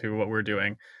stuff into what we're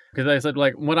doing. Because I said,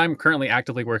 like, what I'm currently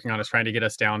actively working on is trying to get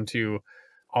us down to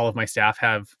all of my staff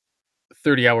have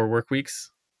 30-hour work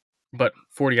weeks, but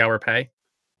 40-hour pay.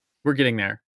 We're getting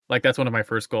there. Like, that's one of my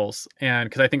first goals. And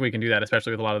because I think we can do that,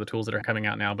 especially with a lot of the tools that are coming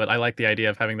out now. But I like the idea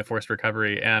of having the forced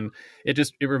recovery. And it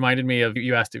reminded me of,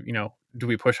 you asked, do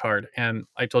we push hard? And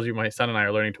I told you my son and I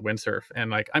are learning to windsurf.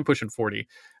 And like, I'm pushing 40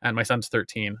 and my son's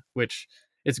 13, which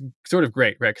is sort of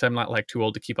great, right? Because I'm not like too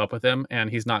old to keep up with him. And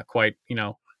he's not quite,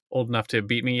 old enough to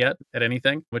beat me yet at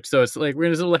anything, which, so it's like we're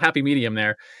in this little happy medium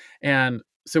there. And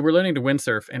so we're learning to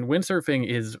windsurf, and windsurfing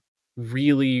is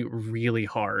really, really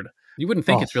hard. You wouldn't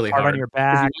think it's really hard hard. on your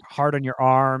back, hard on your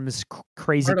arms,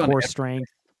 crazy core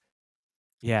strength.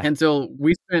 Yeah. And so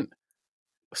we spent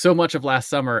so much of last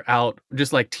summer out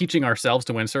just like teaching ourselves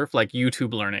to windsurf, like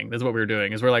YouTube learning. That's what we were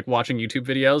doing, is we're like watching YouTube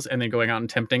videos and then going out and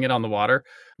attempting it on the water,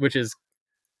 which is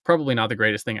probably not the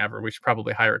greatest thing ever. We should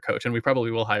probably hire a coach, and we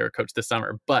probably will hire a coach this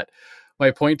summer. But my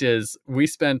point is, we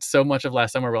spent so much of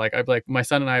last summer, I'd be like, my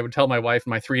son and I would tell my wife and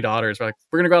my 3 daughters, we're like,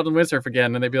 we're going to go out and windsurf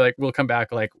again. And they'd be like, we'll come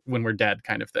back like when we're dead,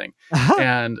 kind of thing.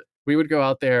 And we would go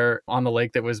out there on the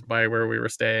lake that was by where we were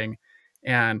staying,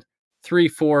 and 3,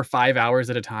 4, 5 hours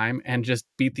at a time, and just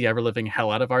beat the ever living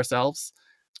hell out of ourselves,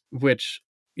 which,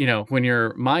 when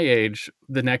you're my age,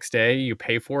 the next day you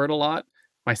pay for it a lot.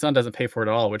 My son doesn't pay for it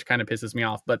at all, which kind of pisses me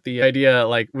off. But the idea,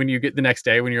 like, when you get the next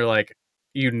day, when you're like,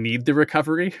 you need the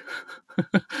recovery.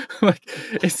 Like,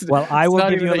 I will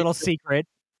give you a little secret.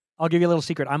 I'll give you a little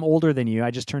secret. I'm older than you.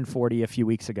 I just turned 40 a few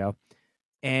weeks ago.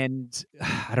 And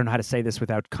I don't know how to say this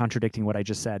without contradicting what I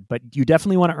just said, but you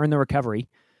definitely want to earn the recovery.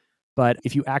 But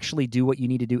if you actually do what you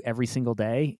need to do every single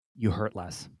day, you hurt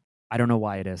less. I don't know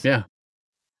why it is. Yeah.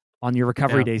 On your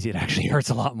recovery days, it actually hurts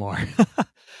a lot more.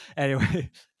 Anyway,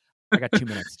 I got 2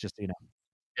 minutes, just so you know.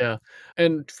 Yeah.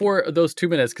 And for those 2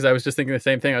 minutes, because I was just thinking the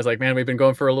same thing, I was like, man, we've been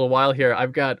going for a little while here.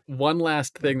 I've got one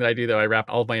last thing that I do, though. I wrap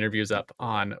all of my interviews up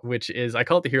on, which is, I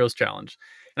call it the Heroes Challenge.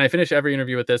 And I finish every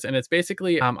interview with this. And it's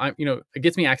basically, it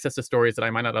gets me access to stories that I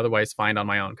might not otherwise find on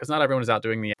my own, because not everyone is out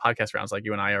doing the podcast rounds like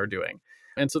you and I are doing.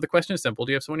 And so the question is simple.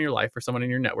 Do you have someone in your life or someone in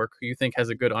your network who you think has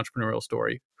a good entrepreneurial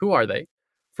story? Who are they?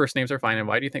 First names are fine. And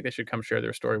why do you think they should come share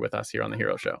their story with us here on the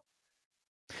Hero Show?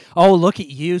 Oh, look at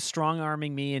you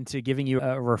strong-arming me into giving you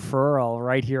a referral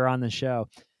right here on the show.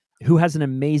 Who has an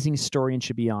amazing story and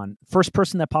should be on? First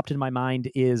person that popped into my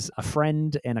mind is a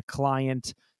friend and a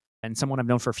client and someone I've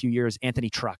known for a few years, Anthony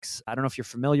Trucks. I don't know if you're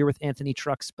familiar with Anthony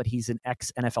Trucks, but he's an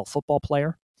ex-NFL football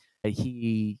player.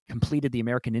 He completed the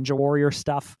American Ninja Warrior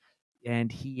stuff,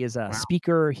 and he is a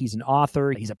speaker. He's an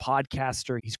author. He's a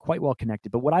podcaster. He's quite well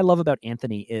connected. But what I love about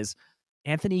Anthony is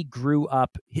Anthony grew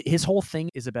up, his whole thing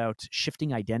is about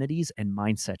shifting identities and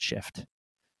mindset shift.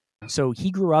 So he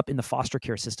grew up in the foster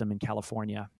care system in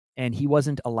California, and he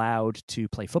wasn't allowed to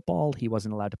play football. He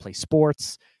wasn't allowed to play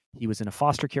sports. He was in a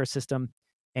foster care system,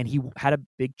 and he had a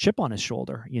big chip on his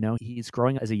shoulder. He's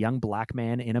growing as a young Black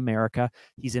man in America.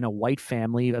 He's in a white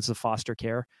family as a foster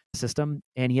care system,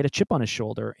 and he had a chip on his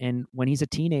shoulder. And when he's a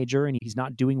teenager and he's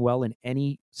not doing well in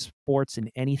any sports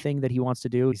and anything that he wants to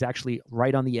do, he's actually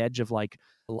right on the edge of like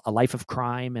a life of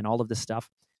crime and all of this stuff.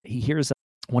 He hears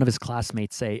one of his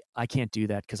classmates say, "I can't do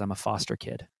that because I'm a foster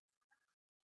kid."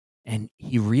 And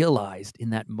he realized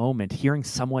in that moment, hearing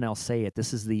someone else say it,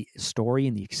 this is the story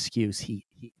and the excuse.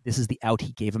 This is the out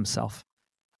he gave himself.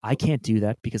 I can't do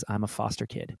that because I'm a foster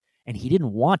kid. And he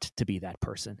didn't want to be that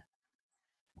person.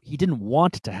 He didn't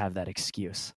want to have that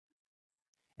excuse.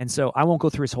 And so I won't go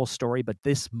through his whole story, but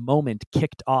this moment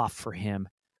kicked off for him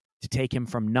to take him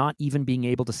from not even being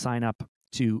able to sign up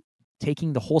to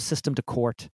taking the whole system to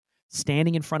court,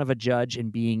 standing in front of a judge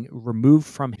and being removed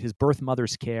from his birth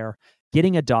mother's care,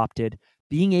 getting adopted,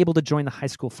 being able to join the high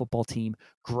school football team,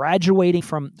 graduating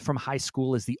from high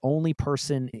school as the only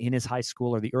person in his high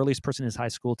school or the earliest person in his high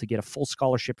school to get a full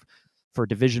scholarship for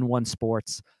Division I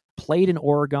sports, played in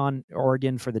Oregon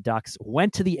for the Ducks,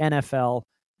 went to the NFL,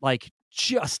 like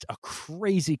just a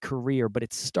crazy career. But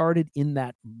it started in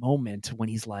that moment when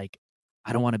he's like,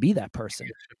 I don't want to be that person.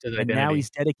 And now he's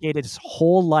dedicated his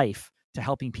whole life to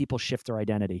helping people shift their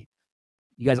identity.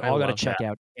 You guys all got to check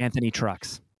out Anthony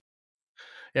Trucks.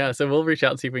 Yeah, so we'll reach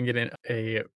out and see if we can get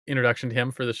a introduction to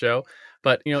him for the show.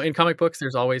 But, in comic books,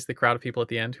 there's always the crowd of people at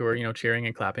the end who are, cheering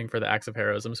and clapping for the acts of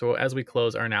heroism. So as we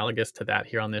close, our analogous to that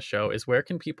here on this show is, where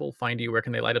can people find you? Where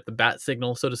can they light up the bat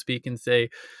signal, so to speak, and say,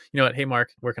 hey,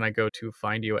 Mark, where can I go to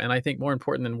find you? And I think more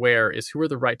important than where is, who are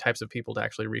the right types of people to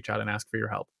actually reach out and ask for your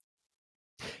help?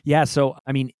 Yeah. So,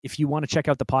 if you want to check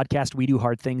out the podcast, We Do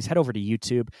Hard Things, head over to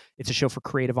YouTube. It's a show for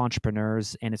creative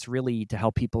entrepreneurs, and it's really to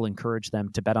help people, encourage them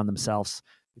to bet on themselves,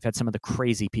 We've had some of the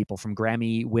crazy people, from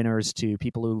Grammy winners to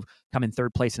people who come in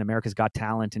third place in America's Got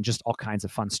Talent, and just all kinds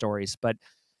of fun stories. But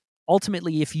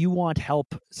ultimately, if you want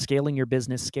help scaling your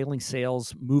business, scaling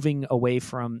sales, moving away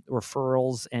from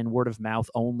referrals and word of mouth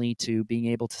only to being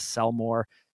able to sell more,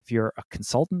 if you're a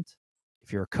consultant,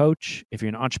 if you're a coach, if you're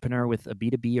an entrepreneur with a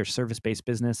B2B or service-based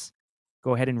business,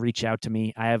 go ahead and reach out to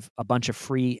me. I have a bunch of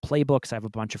free playbooks. I have a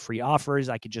bunch of free offers.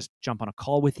 I could just jump on a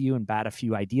call with you and bat a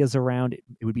few ideas around.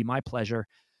 It would be my pleasure.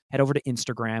 Head over to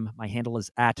Instagram. My handle is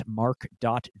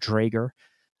 @mark.drager.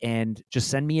 And just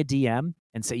send me a DM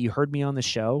and say you heard me on the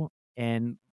show,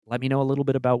 and let me know a little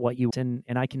bit about what you and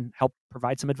I can help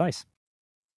provide some advice.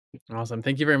 Awesome.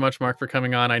 Thank you very much, Mark, for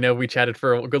coming on. I know we chatted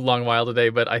for a good long while today,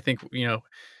 but I think,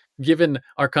 given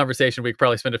our conversation, we could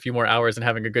probably spend a few more hours and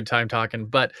having a good time talking.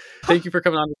 But thank you for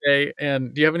coming on today.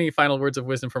 And do you have any final words of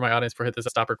wisdom for my audience before I hit this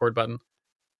stop record button?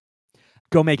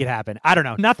 Go make it happen. I don't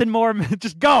know. Nothing more.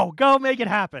 Just go make it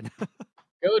happen.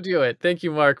 Go do it. Thank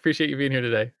you, Mark. Appreciate you being here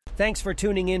today. Thanks for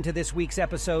tuning in to this week's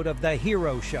episode of The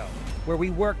Hero Show, where we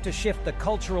work to shift the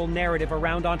cultural narrative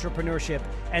around entrepreneurship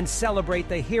and celebrate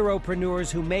the heropreneurs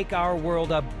who make our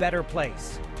world a better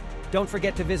place. Don't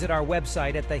forget to visit our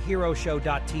website at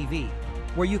theheroshow.tv,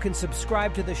 where you can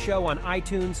subscribe to the show on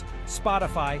iTunes,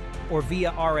 Spotify, or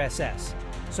via RSS,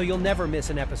 so you'll never miss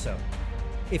an episode.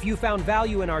 If you found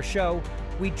value in our show,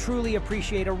 we'd truly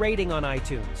appreciate a rating on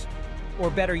iTunes. Or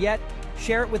better yet,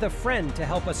 share it with a friend to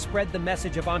help us spread the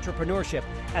message of entrepreneurship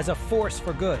as a force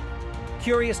for good.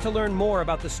 Curious to learn more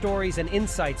about the stories and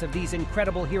insights of these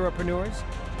incredible heropreneurs?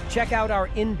 Check out our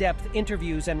in-depth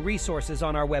interviews and resources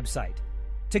on our website.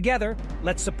 Together,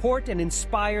 let's support and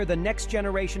inspire the next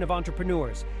generation of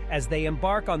entrepreneurs as they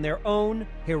embark on their own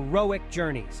heroic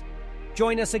journeys.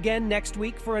 Join us again next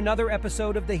week for another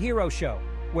episode of The Hero Show,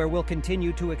 where we'll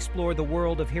continue to explore the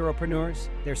world of heropreneurs,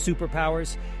 their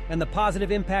superpowers, and the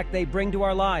positive impact they bring to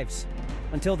our lives.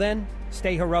 Until then,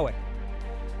 stay heroic.